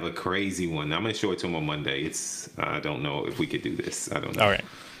 Yeah, I have a crazy one. I'm gonna show it to him on Monday. I don't know if we could do this. I don't know. All right.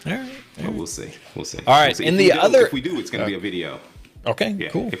 But we'll see. All right. We'll see. If we do, it's gonna be a video. Okay. Yeah.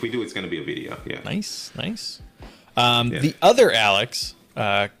 Cool. If we do, it's gonna be a video. Yeah. Nice. The other Alex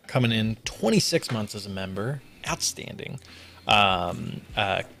coming in 26 months as a member. Outstanding.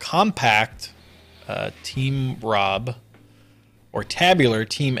 Compact Team Rob or tabular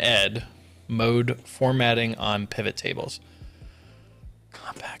Team Ed mode formatting on pivot tables?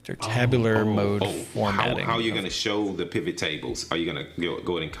 Compact or tabular mode formatting. How are you going to show the pivot tables? Are you going to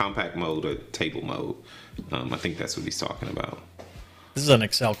go in compact mode or table mode? I think that's what he's talking about. This is an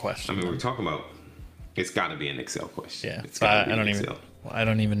Excel question. I mean, we're talking about. It's got to be an Excel question. Yeah, it's I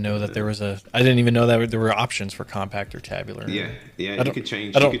don't even know that there was a. I didn't even know that there were options for compact or tabular. Yeah. You could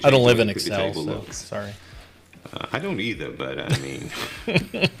change. I don't live in the pivot Excel, table so looks. sorry. I don't either, but I mean,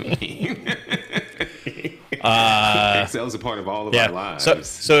 Excel's a part of all of our lives.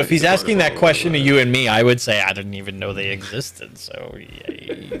 So if he's asking that question to you and me, I would say I didn't even know they existed. So,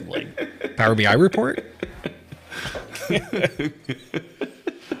 yeah, like Power BI report.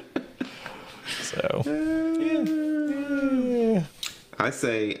 So, yeah. I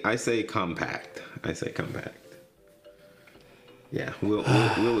say compact. Yeah,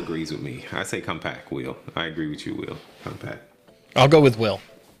 Will agrees with me. I say compact, Will. I agree with you, Will. Compact. I'll go with Will.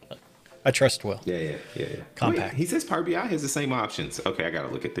 I trust Will. Yeah. Compact. Wait, he says Power BI has the same options. Okay, I got to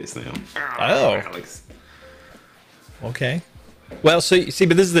look at this now. Oh. Alex. Okay. Well, so you see,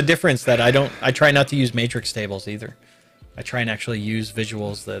 but this is the difference that I try not to use matrix tables either. I try and actually use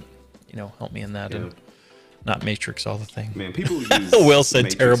visuals that, help me in that and not matrix all the thing. Man, people use Will said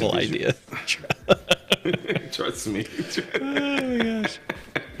terrible idea. Trust me. Oh my gosh.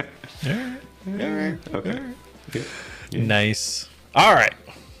 All right. Okay. Good. Yeah. Nice. All right.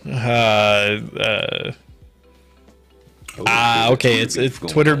 Okay. It's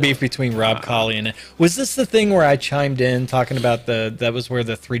Twitter beef between Rob Colley and was this the thing where I chimed in talking about that was where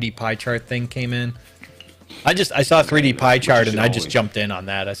the 3D pie chart thing came in? I saw a 3D pie chart and I just jumped in on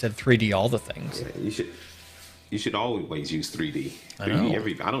that. I said 3D all the things. Yeah, you should always use 3D. I know.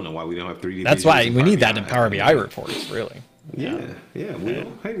 I don't know why we don't have 3D. That's why we need that in Power BI reports, really. Yeah.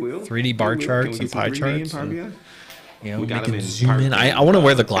 Will. Hey, Will. 3D bar charts and pie charts. We can zoom in. I want to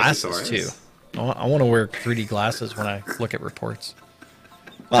wear the glasses too. I want to wear 3D glasses when I look at reports.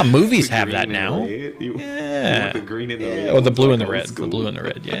 Well, movies have that now. Yeah. The green and the red. Or the blue and the red. The blue and the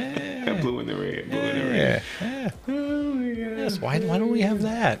red. Yeah. Blue and the red. Yeah. Oh my gosh. Yes. Why don't we have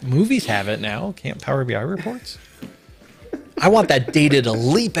that? Movies have it now. Can't Power BI reports? I want that data to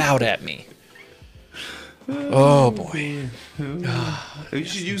leap out at me. Oh boy. You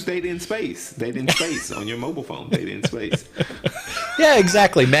should use data in space. Data in space on your mobile phone. Data in space. Yeah,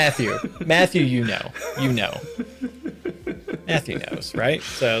 exactly, Matthew. Matthew, you know. Matthew knows, right?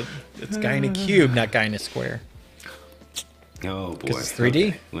 So it's guy in a cube, not guy in a square. Oh boy. It's 3D.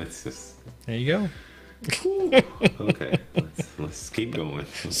 Okay. Let's just. There you go. Okay. Let's keep going.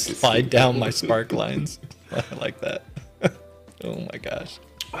 Slide down my spark lines. I like that. Oh my gosh.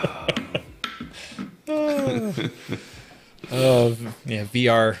 Yeah,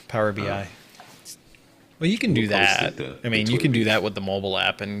 VR Power BI. Well, you can do that. I mean, you can do that with the mobile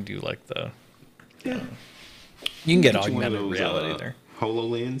app and do like the. Yeah. You can get augmented reality there.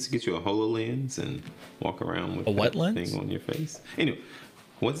 HoloLens. Get you a HoloLens and walk around with a what lens thing on your face. Anyway,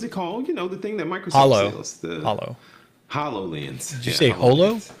 what's it called? The thing that Microsoft sells. The HoloLens. Did you say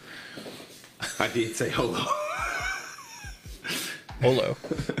Holo? I did say Holo. Holo.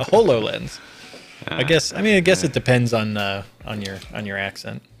 A HoloLens. I guess it depends on your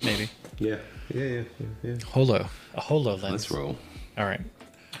accent, maybe. Yeah. Holo. A HoloLens. Let's roll. All right.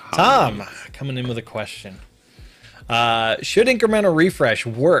 Tom coming in with a question. Should incremental refresh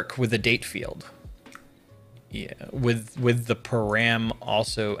work with the date field? Yeah, with the param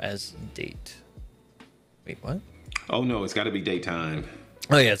also as date. Wait, what? Oh no, it's got to be daytime.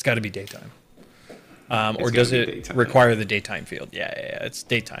 Oh yeah, it's got to be daytime. Or does it require the daytime field? Yeah, it's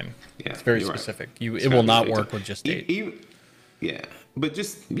daytime. Yeah, it's very specific. Right. It will not work with just date. Yeah, but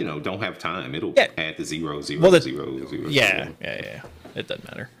just don't have time. It'll add the 0, 0, well, 0, 0. Yeah. It doesn't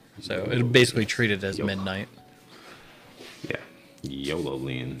matter. So it'll basically treat it as midnight. Yeah, YOLO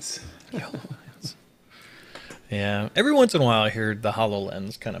lens. Yeah, every once in a while I hear the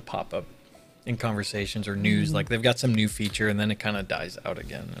HoloLens kind of pop up in conversations or news. Like they've got some new feature and then it kind of dies out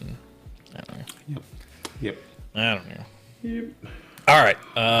again. And I don't know. Yep. I don't know. Yep. All right.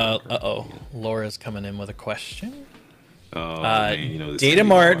 Laura's coming in with a question. Oh, man, data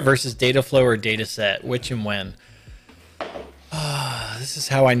mart versus data flow or data set, which and when? This is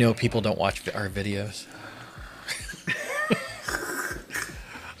how I know people don't watch our videos.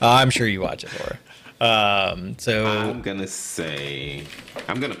 I'm sure you watch it, Laura. So I'm gonna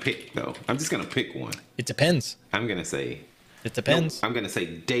pick though. I'm just gonna pick one. It depends. I'm gonna say it depends. No, I'm gonna say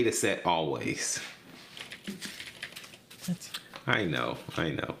data set always. What? I know.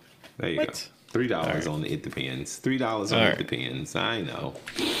 There you go. $3 on it depends. $3 on it depends. I know.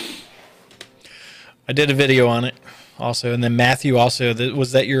 I did a video on it. Also, and then Matthew also.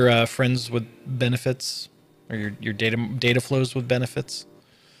 Was that your friends with benefits, or your data flows with benefits?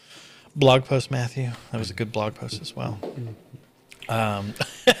 Blog post, Matthew. That was a good blog post as well.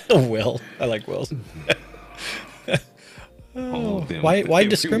 Will, I like Will's. Why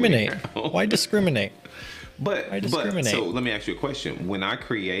discriminate? Why discriminate? But so let me ask you a question. When I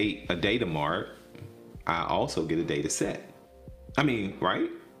create a data mart, I also get a data set. I mean, right?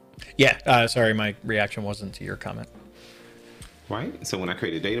 Yeah. Sorry, my reaction wasn't to your comment. Right. So when I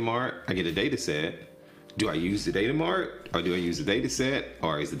create a data mart, I get a data set. Do I use the data mart, or do I use the data set,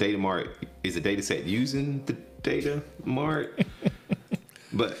 or is the data set using the data mart?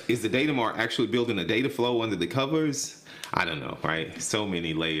 But is the data mart actually building a data flow under the covers? I don't know, right? So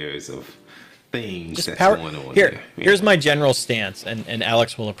many layers of things that's going on here. there. Here's my general stance, and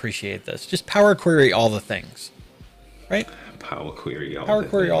Alex will appreciate this. Just power query all the things, right? Power query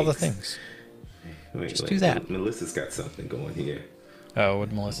all the things. Just do that. Melissa's got something going here. Oh, what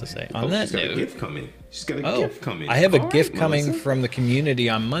did Melissa say? On that she's got note, a gift coming. She's got a gift coming. I have a All gift right, coming Melissa. from the community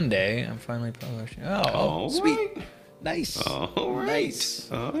on Monday. I'm finally publishing. All sweet. right. Nice. All right.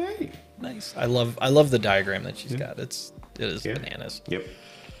 Nice. All right. Nice. I love the diagram that she's got. It is bananas. Yep.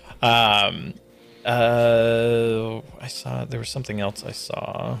 I saw there was something else I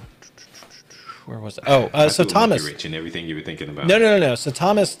saw. Where was it? Oh, so Thomas. Rich and everything you were thinking about. No. So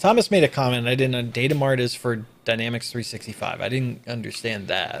Thomas made a comment. I didn't know data mart is for Dynamics 365. I didn't understand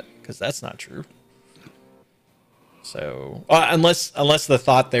that because that's not true. So unless the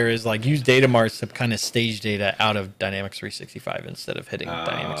thought there is like use data marts to kind of stage data out of Dynamics 365 instead of hitting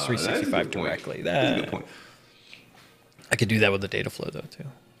Dynamics 365 directly. That's a good point. I could do that with the data flow though too,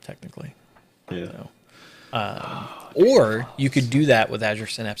 technically. Yeah. So, or you could do that with Azure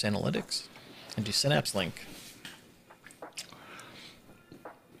Synapse Analytics and do Synapse Link.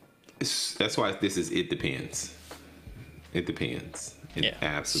 That's why this is it depends. It depends. It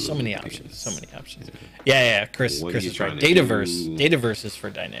absolutely so many depends. options. So many options. Yeah. Chris is right. Dataverse is for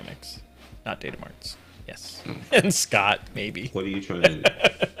Dynamics, not data marts. Yes. And Scott, maybe. What are you trying to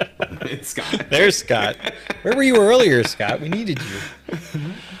do? Scott. There's Scott. Where were you earlier, Scott? We needed you.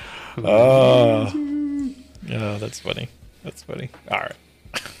 Oh, that's funny. That's funny. All right.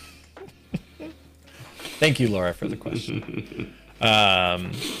 Thank you, Laura, for the question.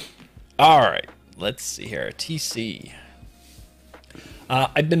 All right. Let's see here. TC.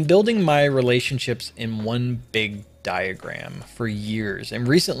 I've been building my relationships in one big diagram for years and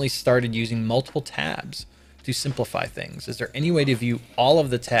recently started using multiple tabs to simplify things. Is there any way to view all of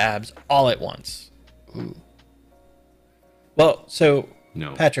the tabs all at once? Ooh. Well, so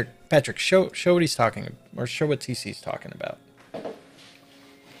no. Patrick, show what he's talking, or show what TC's talking about.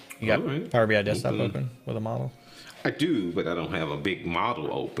 You got Power BI Desktop open with a model? I do, but I don't have a big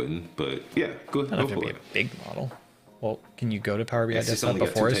model open. But yeah, go Doesn't have to for be it. a big model. Well, can you go to Power BI It's just Desktop only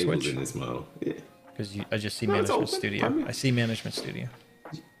got before I two tables switch? in this model. Yeah. Because I just see No, it's Management open. Studio. I mean- I see Management Studio.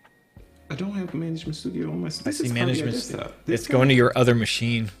 I don't have Management Studio on my. I This see is Management Power BI Studio. Desktop. It's going to your other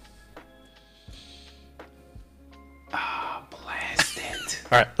machine. Blast it.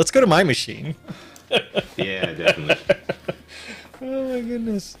 All right, let's go to my machine. Yeah, definitely. Oh my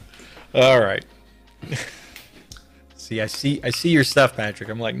goodness. All right. See, I see your stuff, Patrick.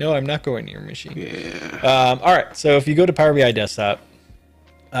 I'm like, no, I'm not going to your machine. Yeah. All right. So if you go to Power BI Desktop,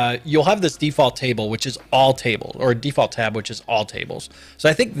 you'll have this default table, which is all tables, or default tab, which is all tables. So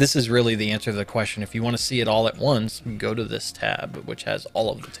I think this is really the answer to the question. If you want to see it all at once, go to this tab, which has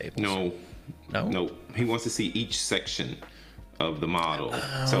all of the tables. No. He wants to see each section of the model.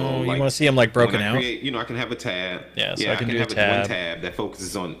 So you like, want to see them like broken when I out? create, I can have a tab. Yeah, so I can do a have tab. one tab that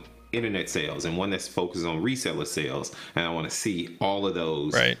focuses on internet sales and one that focuses on reseller sales, and I want to see all of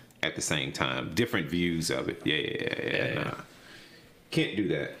those at the same time, different views of it. Yeah. Nah. Can't do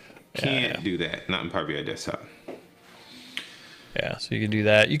that. Can't do that. Not in Power BI Desktop. Yeah, so you can do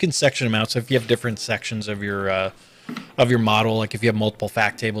that. You can section them out. So if you have different sections of your model, like if you have multiple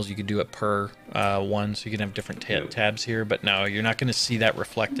fact tables, you could do it per one. So you can have different tabs here. But no, you're not going to see that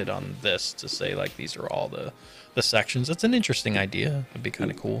reflected on this to say like these are all the sections. That's an interesting idea. It'd be kind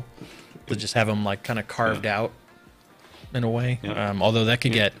of cool to just have them like kind of carved out in a way. Although that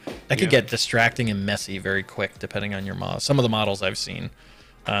could get distracting and messy very quick depending on your model. Some of the models I've seen.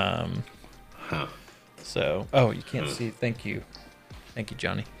 So, you can't see. Thank you,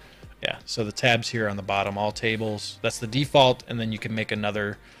 Johnny. Yeah. So the tabs here on the bottom, all tables. That's the default, and then you can make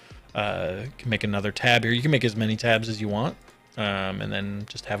another. Tab here. You can make as many tabs as you want, and then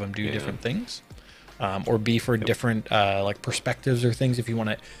just have them do different things. Or be for different like perspectives or things if you want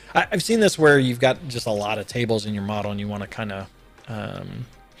to. I've seen this where you've got just a lot of tables in your model and you want to kind of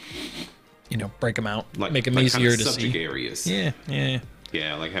break them out, like make them like easier to subject see. areas.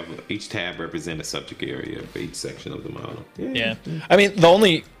 Yeah. Like have each tab represent a subject area of each section of the model. Yeah. I mean, the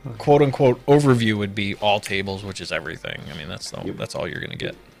only quote unquote overview would be all tables, which is everything. I mean, that's all you're gonna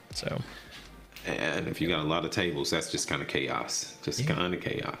get. So. And if you got a lot of tables, that's just kind of chaos. Just kind of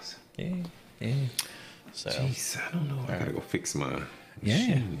chaos. Yeah. So. Jeez, I don't know. I gotta go fix my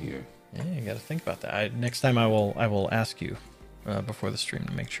machine here. Yeah, you got to think about that. Next time I will ask you before the stream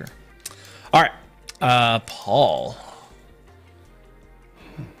to make sure. All right, Paul.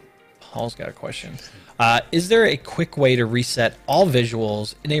 Paul's got a question. Is there a quick way to reset all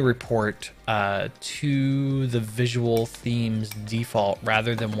visuals in a report to the visual theme's default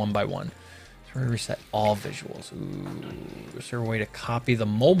rather than one by one? So we're going to reset all visuals. Ooh, is there a way to copy the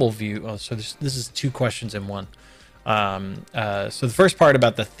mobile view? Oh, so this is two questions in one. So the first part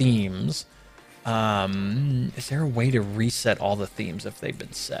about the themes, is there a way to reset all the themes if they've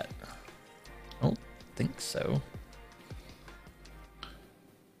been set? I don't think so.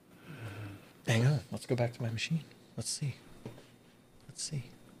 Hang on, let's go back to my machine. Let's see. So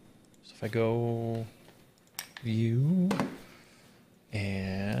if I go view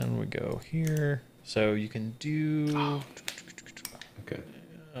and we go here, so you can do. Okay.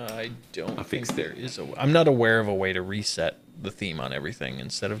 I don't think there is a. I'm not aware of a way to reset the theme on everything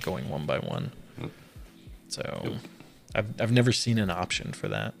instead of going one by one. So, I've never seen an option for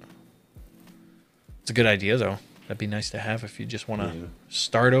that. It's a good idea though. That'd be nice to have if you just want to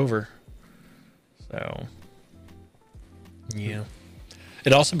start over. So, yeah.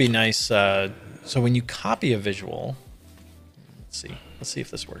 It'd also be nice. So when you copy a visual, let's see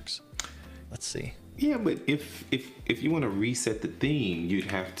if this works. Let's see. Yeah, but if you want to reset the theme,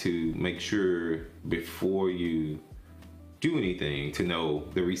 you'd have to make sure before you do anything to know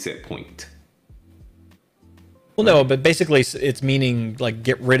the reset point. Well, no, but basically it's meaning like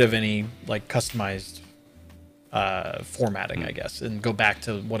get rid of any like customized formatting, I guess, and go back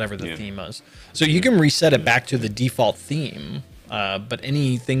to whatever the theme is. So you can reset it back to the default theme, but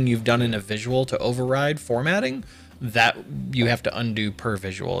anything you've done in a visual to override formatting, that you have to undo per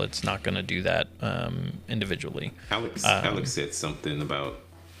visual. It's not going to do that individually. Alex said something about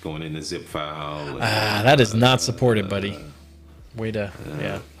going in the zip file. That is not supported, buddy. Way to,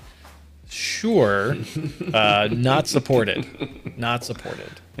 yeah. Sure. Not supported. Not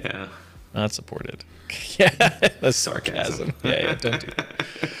supported. Yeah. Not supported. Yeah, that's sarcasm. Yeah, don't do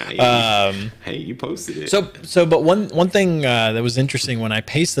that. Hey, you posted it. But one thing that was interesting when I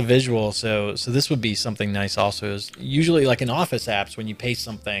paste the visual, so this would be something nice also, is usually like in Office apps, when you paste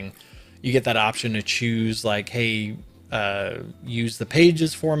something, you get that option to choose like, hey, use the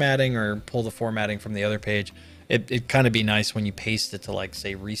pages formatting or pull the formatting from the other page. It'd kind of be nice when you paste it to like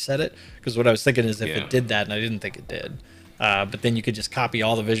say reset it, because what I was thinking is if it did that, and I didn't think it did. But then you could just copy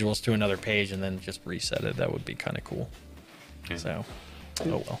all the visuals to another page and then just reset it. That would be kind of cool. Yeah. So,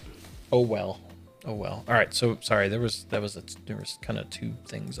 oh well. All right. So sorry, there was kind of two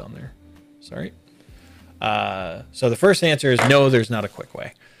things on there. Sorry. So the first answer is no, there's not a quick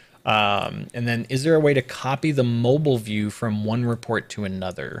way. And then is there a way to copy the mobile view from one report to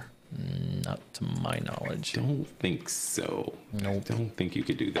another? Not to my knowledge. I don't think so. Nope. I don't think you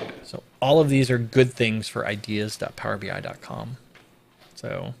could do that. So all of these are good things for ideas.powerbi.com.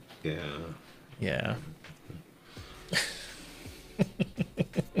 So yeah.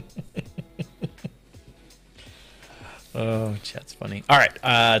 Oh, chat's funny. All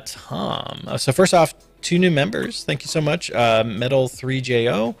right, Tom. So first off, 2 new members. Thank you so much.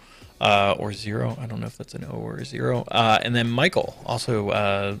 Metal3JO. Or 0. I don't know if that's an O or a 0. And then Michael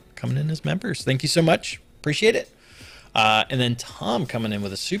also coming in as members. Thank you so much. Appreciate it. And then Tom coming in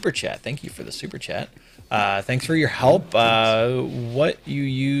with a super chat. Thank you for the super chat. Thanks for your help. What you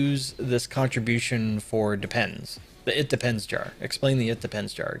use this contribution for depends. The It Depends jar. Explain the It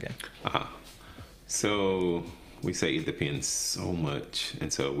Depends jar again. So we say it depends so much.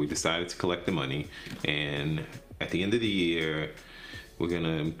 And so we decided to collect the money. And at the end of the year, we're going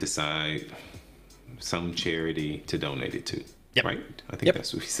to decide some charity to donate it to. Yep. Right? I think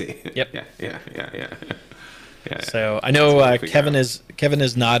that's what we say. Yep. Yeah. So I know Kevin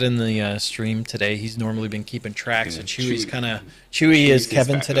is not in the stream today. He's normally been keeping track. So Chewy is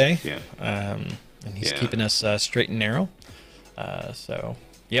Kevin today. Yeah. And he's keeping us straight and narrow. So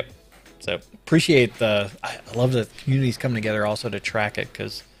appreciate I love the community's coming together also to track it,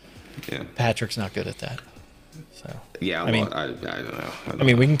 because Patrick's not good at that. So yeah, I don't know. I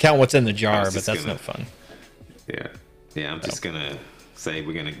mean, we can count what's in the jar, but that's no fun. Yeah. I'm just gonna say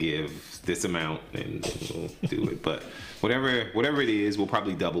we're gonna give this amount and we'll do it. But whatever it is, we'll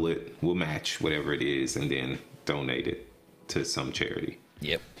probably double it. We'll match whatever it is and then donate it to some charity.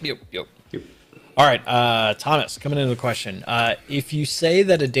 Yep. Yep. All right, Thomas, coming into the question. If you say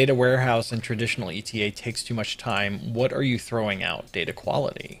that a data warehouse in traditional ETA takes too much time, what are you throwing out? Data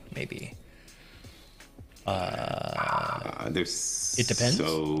quality, maybe. There's It depends.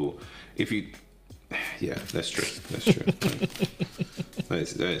 So if you, yeah, that's true. That's true.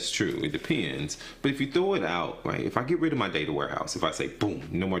 That's true. It depends. But if you throw it out, right? If I get rid of my data warehouse, if I say boom,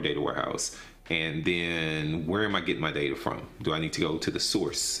 no more data warehouse, and then where am I getting my data from? Do I need to go to the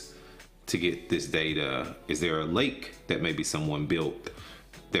source to get this data? Is there a lake that maybe someone built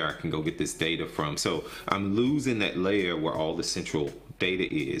there I can go get this data from? So I'm losing that layer where all the central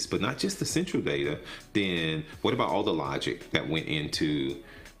data is, but not just the central data. Then what about all the logic that went into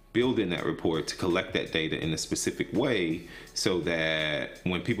building that report to collect that data in a specific way so that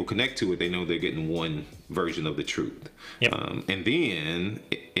when people connect to it, they know they're getting one version of the truth. Yep. And then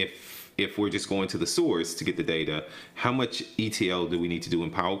if we're just going to the source to get the data, how much ETL do we need to do in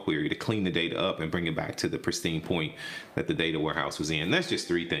Power Query to clean the data up and bring it back to the pristine point that the data warehouse was in? That's just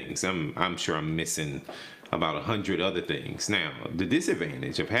 3 things. I'm sure I'm missing about 100 other things. Now, the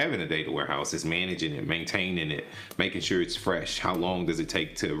disadvantage of having a data warehouse is managing it, maintaining it, making sure it's fresh. How long does it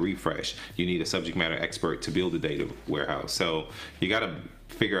take to refresh? You need a subject matter expert to build a data warehouse. So you got to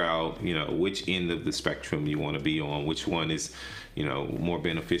figure out, which end of the spectrum you want to be on, which one is, more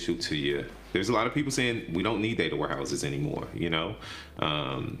beneficial to you. There's a lot of people saying we don't need data warehouses anymore,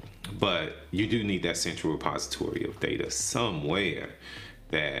 but you do need that central repository of data somewhere,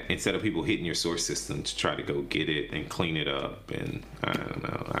 that instead of people hitting your source system to try to go get it and clean it up. And I don't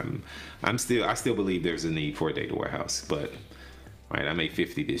know, I still believe there's a need for a data warehouse, but right, I made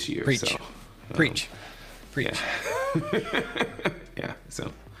 50 this year. Preach. So, Preach. Yeah. Yeah.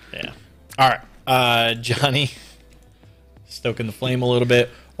 So. Yeah. All right. Johnny, stoking the flame a little bit.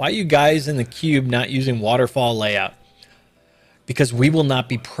 Why are you guys in the cube not using waterfall layout? Because we will not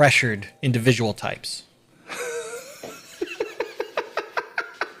be pressured into visual types.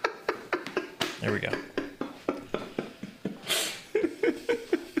 There we go.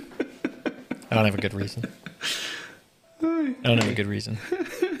 I don't have a good reason. I don't have a good reason.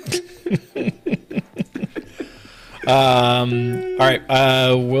 All right,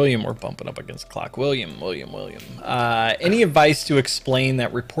 William, we're bumping up against the clock. William. Any advice to explain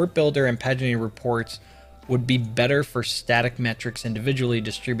that report builder and paginated reports would be better for static metrics individually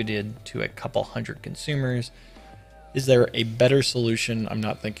distributed to a couple hundred consumers? Is there a better solution I'm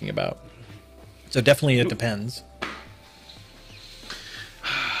not thinking about? So definitely it depends.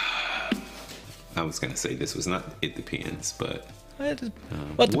 I was going to say this was not, it depends, but... Well,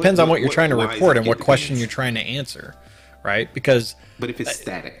 it depends on what you're trying to report and what question you're trying to answer, right? Because... But if it's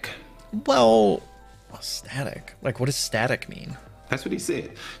static... Well, static? Like, what does static mean? That's what he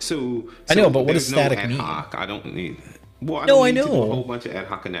said. So I know, but what does static ad mean? hoc. I don't need... Well, I No, don't I need to do know. a whole bunch of ad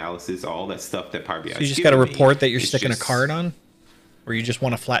hoc analysis, all that stuff that Power BI. So you just got to report that you're sticking a card on? Or you just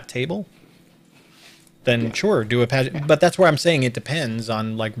want a flat table? Then sure, do a page. But that's where I'm saying it depends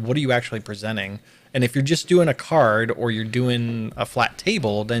on, like, what are you actually presenting? And if you're just doing a card or you're doing a flat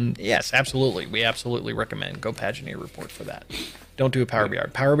table, then yes, absolutely. We absolutely recommend go paginated report for that. Don't do a Power BI.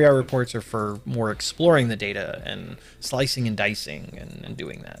 Power BI reports are for more exploring the data and slicing and dicing and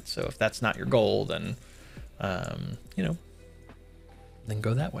doing that. So if that's not your goal, then, then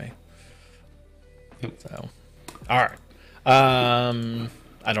go that way. So, all right.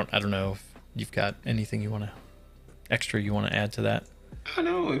 I don't know if you've got anything you want to add to that. I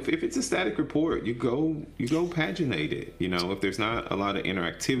know if it's a static report, you go paginate it. If there's not a lot of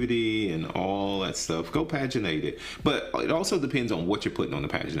interactivity and all that stuff, go paginate it. But it also depends on what you're putting on the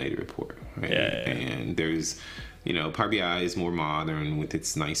paginated report, right? Yeah. And there's, Power BI is more modern with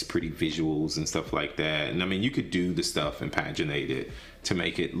its nice, pretty visuals and stuff like that. And I mean, you could do the stuff and paginate it to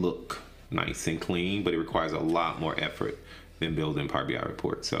make it look nice and clean, but it requires a lot more effort than building Power BI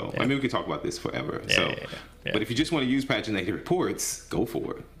reports. So I mean, we could talk about this forever. Yeah. But if you just want to use paginated reports, go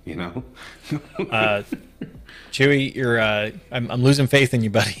for it. Chewy, you're I'm losing faith in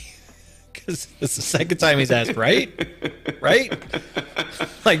you, buddy, because it's the second time he's asked, right?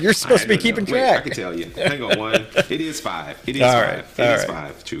 Like you're supposed to be keeping track. Wait, I can tell you. Hang on, one. It is 5. It is all 5. Right. It is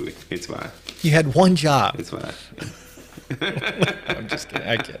 5. Chewy. It's 5. You had one job. It's 5. I'm just kidding.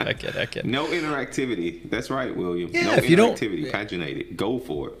 I kid. No interactivity. That's right, William. Yeah, no if you don't paginate it. Go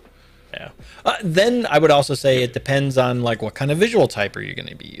for it. Yeah. Then I would also say it depends on like what kind of visual type are you going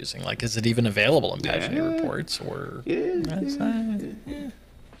to be using. Like, is it even available in paginated reports or? I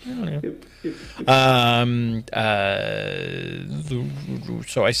don't know.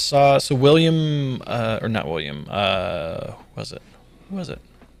 So I saw. So William, or not William? Who was it?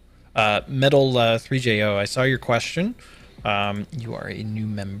 Metal 3JO. I saw your question. You are a new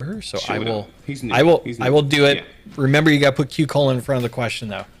member, so Show I it will. up. He's new. I will. He's new. I will do it. Yeah. Remember, you got to put Q: in front of the question,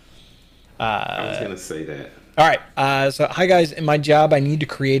 though. I was gonna say that. All right. So, hi guys. In my job, I need to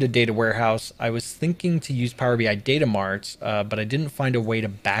create a data warehouse. I was thinking to use Power BI data marts, but I didn't find a way to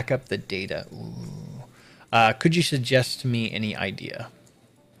back up the data. Ooh. Could you suggest to me any idea?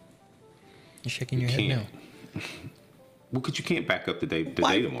 You're shaking your head no. Well, because you can't back up the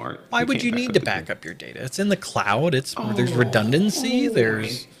data mart. Why would you need to back up your data? It's in the cloud. There's redundancy.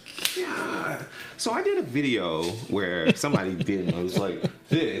 There's. Yeah. So I did a video where somebody it was like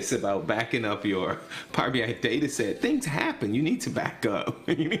this about backing up your Power BI data set. Things happen. You need to back up.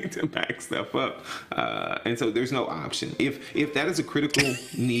 You need to back stuff up. And so there's no option. If that is a critical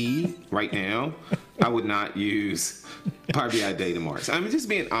need right now, I would not use Power BI data marts. I'm just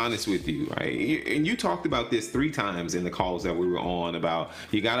being honest with you, right? And you talked about this 3 times in the calls that we were on about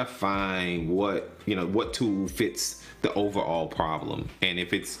you got to find what tool fits the overall problem, and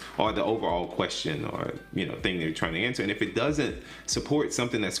if it's or the overall question or thing they're trying to answer, and if it doesn't support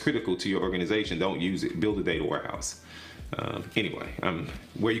something that's critical to your organization, don't use it. Build a data warehouse. Anyway,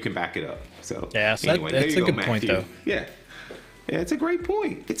 where you can back it up. So yeah, so anyway, that's a good point, though. Yeah, it's a great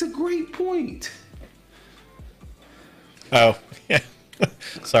point. It's a great point. Oh, yeah.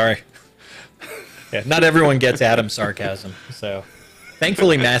 Sorry. Yeah, not everyone gets Adam's sarcasm, so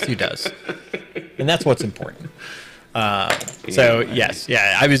thankfully Matthew does, and that's what's important. So yes,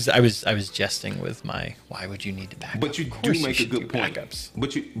 yeah, I was jesting with my why would you need to back up? But you do make a good point. Backups.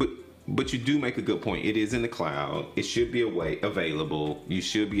 But you do make a good point. It is in the cloud. It should be available. You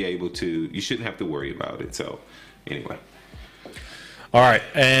should be able to. You shouldn't have to worry about it. So anyway. All right,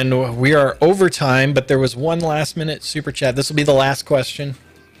 and we are over time, but there was one last minute super chat. This will be the last question.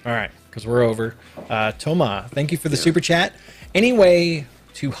 All right, because we're over. Toma, thank you for the super chat. Any way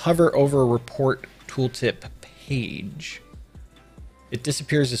to hover over a report tooltip page? It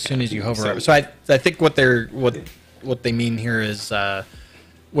disappears as soon as you hover over. So I think what they mean here is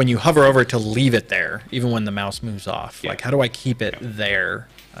when you hover over to leave it there, even when the mouse moves off. Like, how do I keep it there?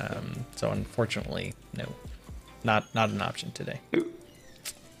 So unfortunately, no, not an option today.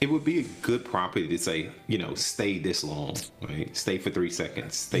 It would be a good property to say, stay this long, right? Stay for 3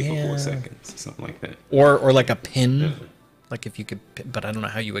 seconds, stay for 4 seconds, something like that. Or like a pin. Yeah. Like if you could, but I don't know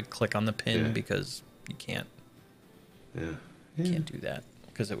how you would click on the pin because you can't. You can't do that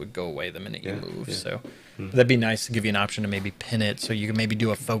because it would go away the minute you move. Yeah. So that'd be nice to give you an option to maybe pin it, so you can maybe do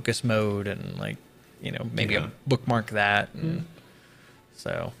a focus mode and maybe a bookmark that. And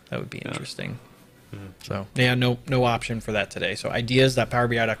so that would be interesting. So no option for that today. So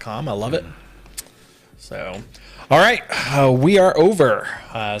ideas.powerbi.com. I love it. So, all right, we are over.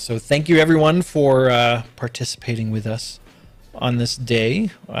 So thank you everyone for participating with us on this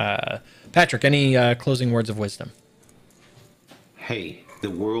day. Patrick, any closing words of wisdom? Hey, the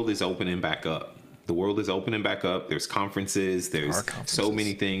world is opening back up. The world is opening back up. There's conferences. There's so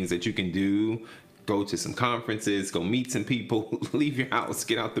many things that you can do. Go to some conferences, go meet some people, leave your house,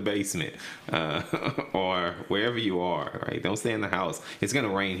 get out the basement, or wherever you are, right? Don't stay in the house. It's going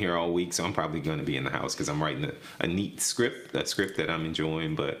to rain here all week, so I'm probably going to be in the house because I'm writing a neat script, that script that I'm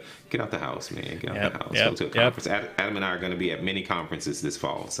enjoying, but get out the house, man. Get out the house. Go to a conference. Adam and I are going to be at many conferences this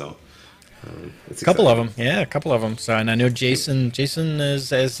fall, so it's a couple of them. Yeah, a couple of them. So, and I know Jason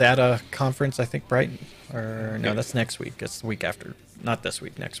is at a conference, I think, right? Or no, that's next week. It's the week after. Not this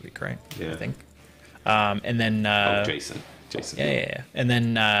week, next week, right? Yeah. I think. And then Jason. Yeah. And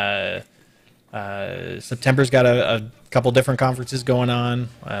then September's got a couple different conferences going on.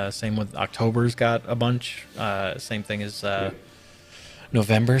 Same with October's got a bunch. Same thing as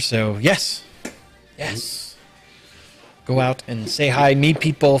November. So yes. Go out and say hi, meet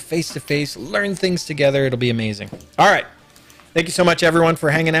people face to face, learn things together. It'll be amazing. All right. Thank you so much, everyone, for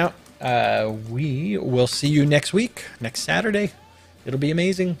hanging out. We will see you next week, next Saturday. It'll be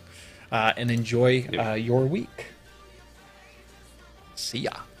amazing. And enjoy your week. See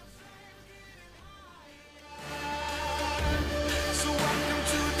ya. So welcome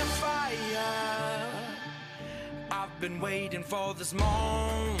to the fire. I've been waiting for this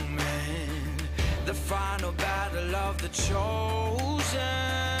moment, the final battle of the chosen.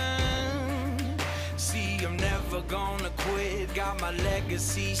 See, I'm never gonna quit. Got my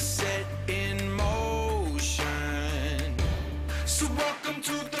legacy set in motion. So welcome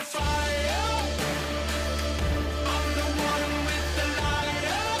to the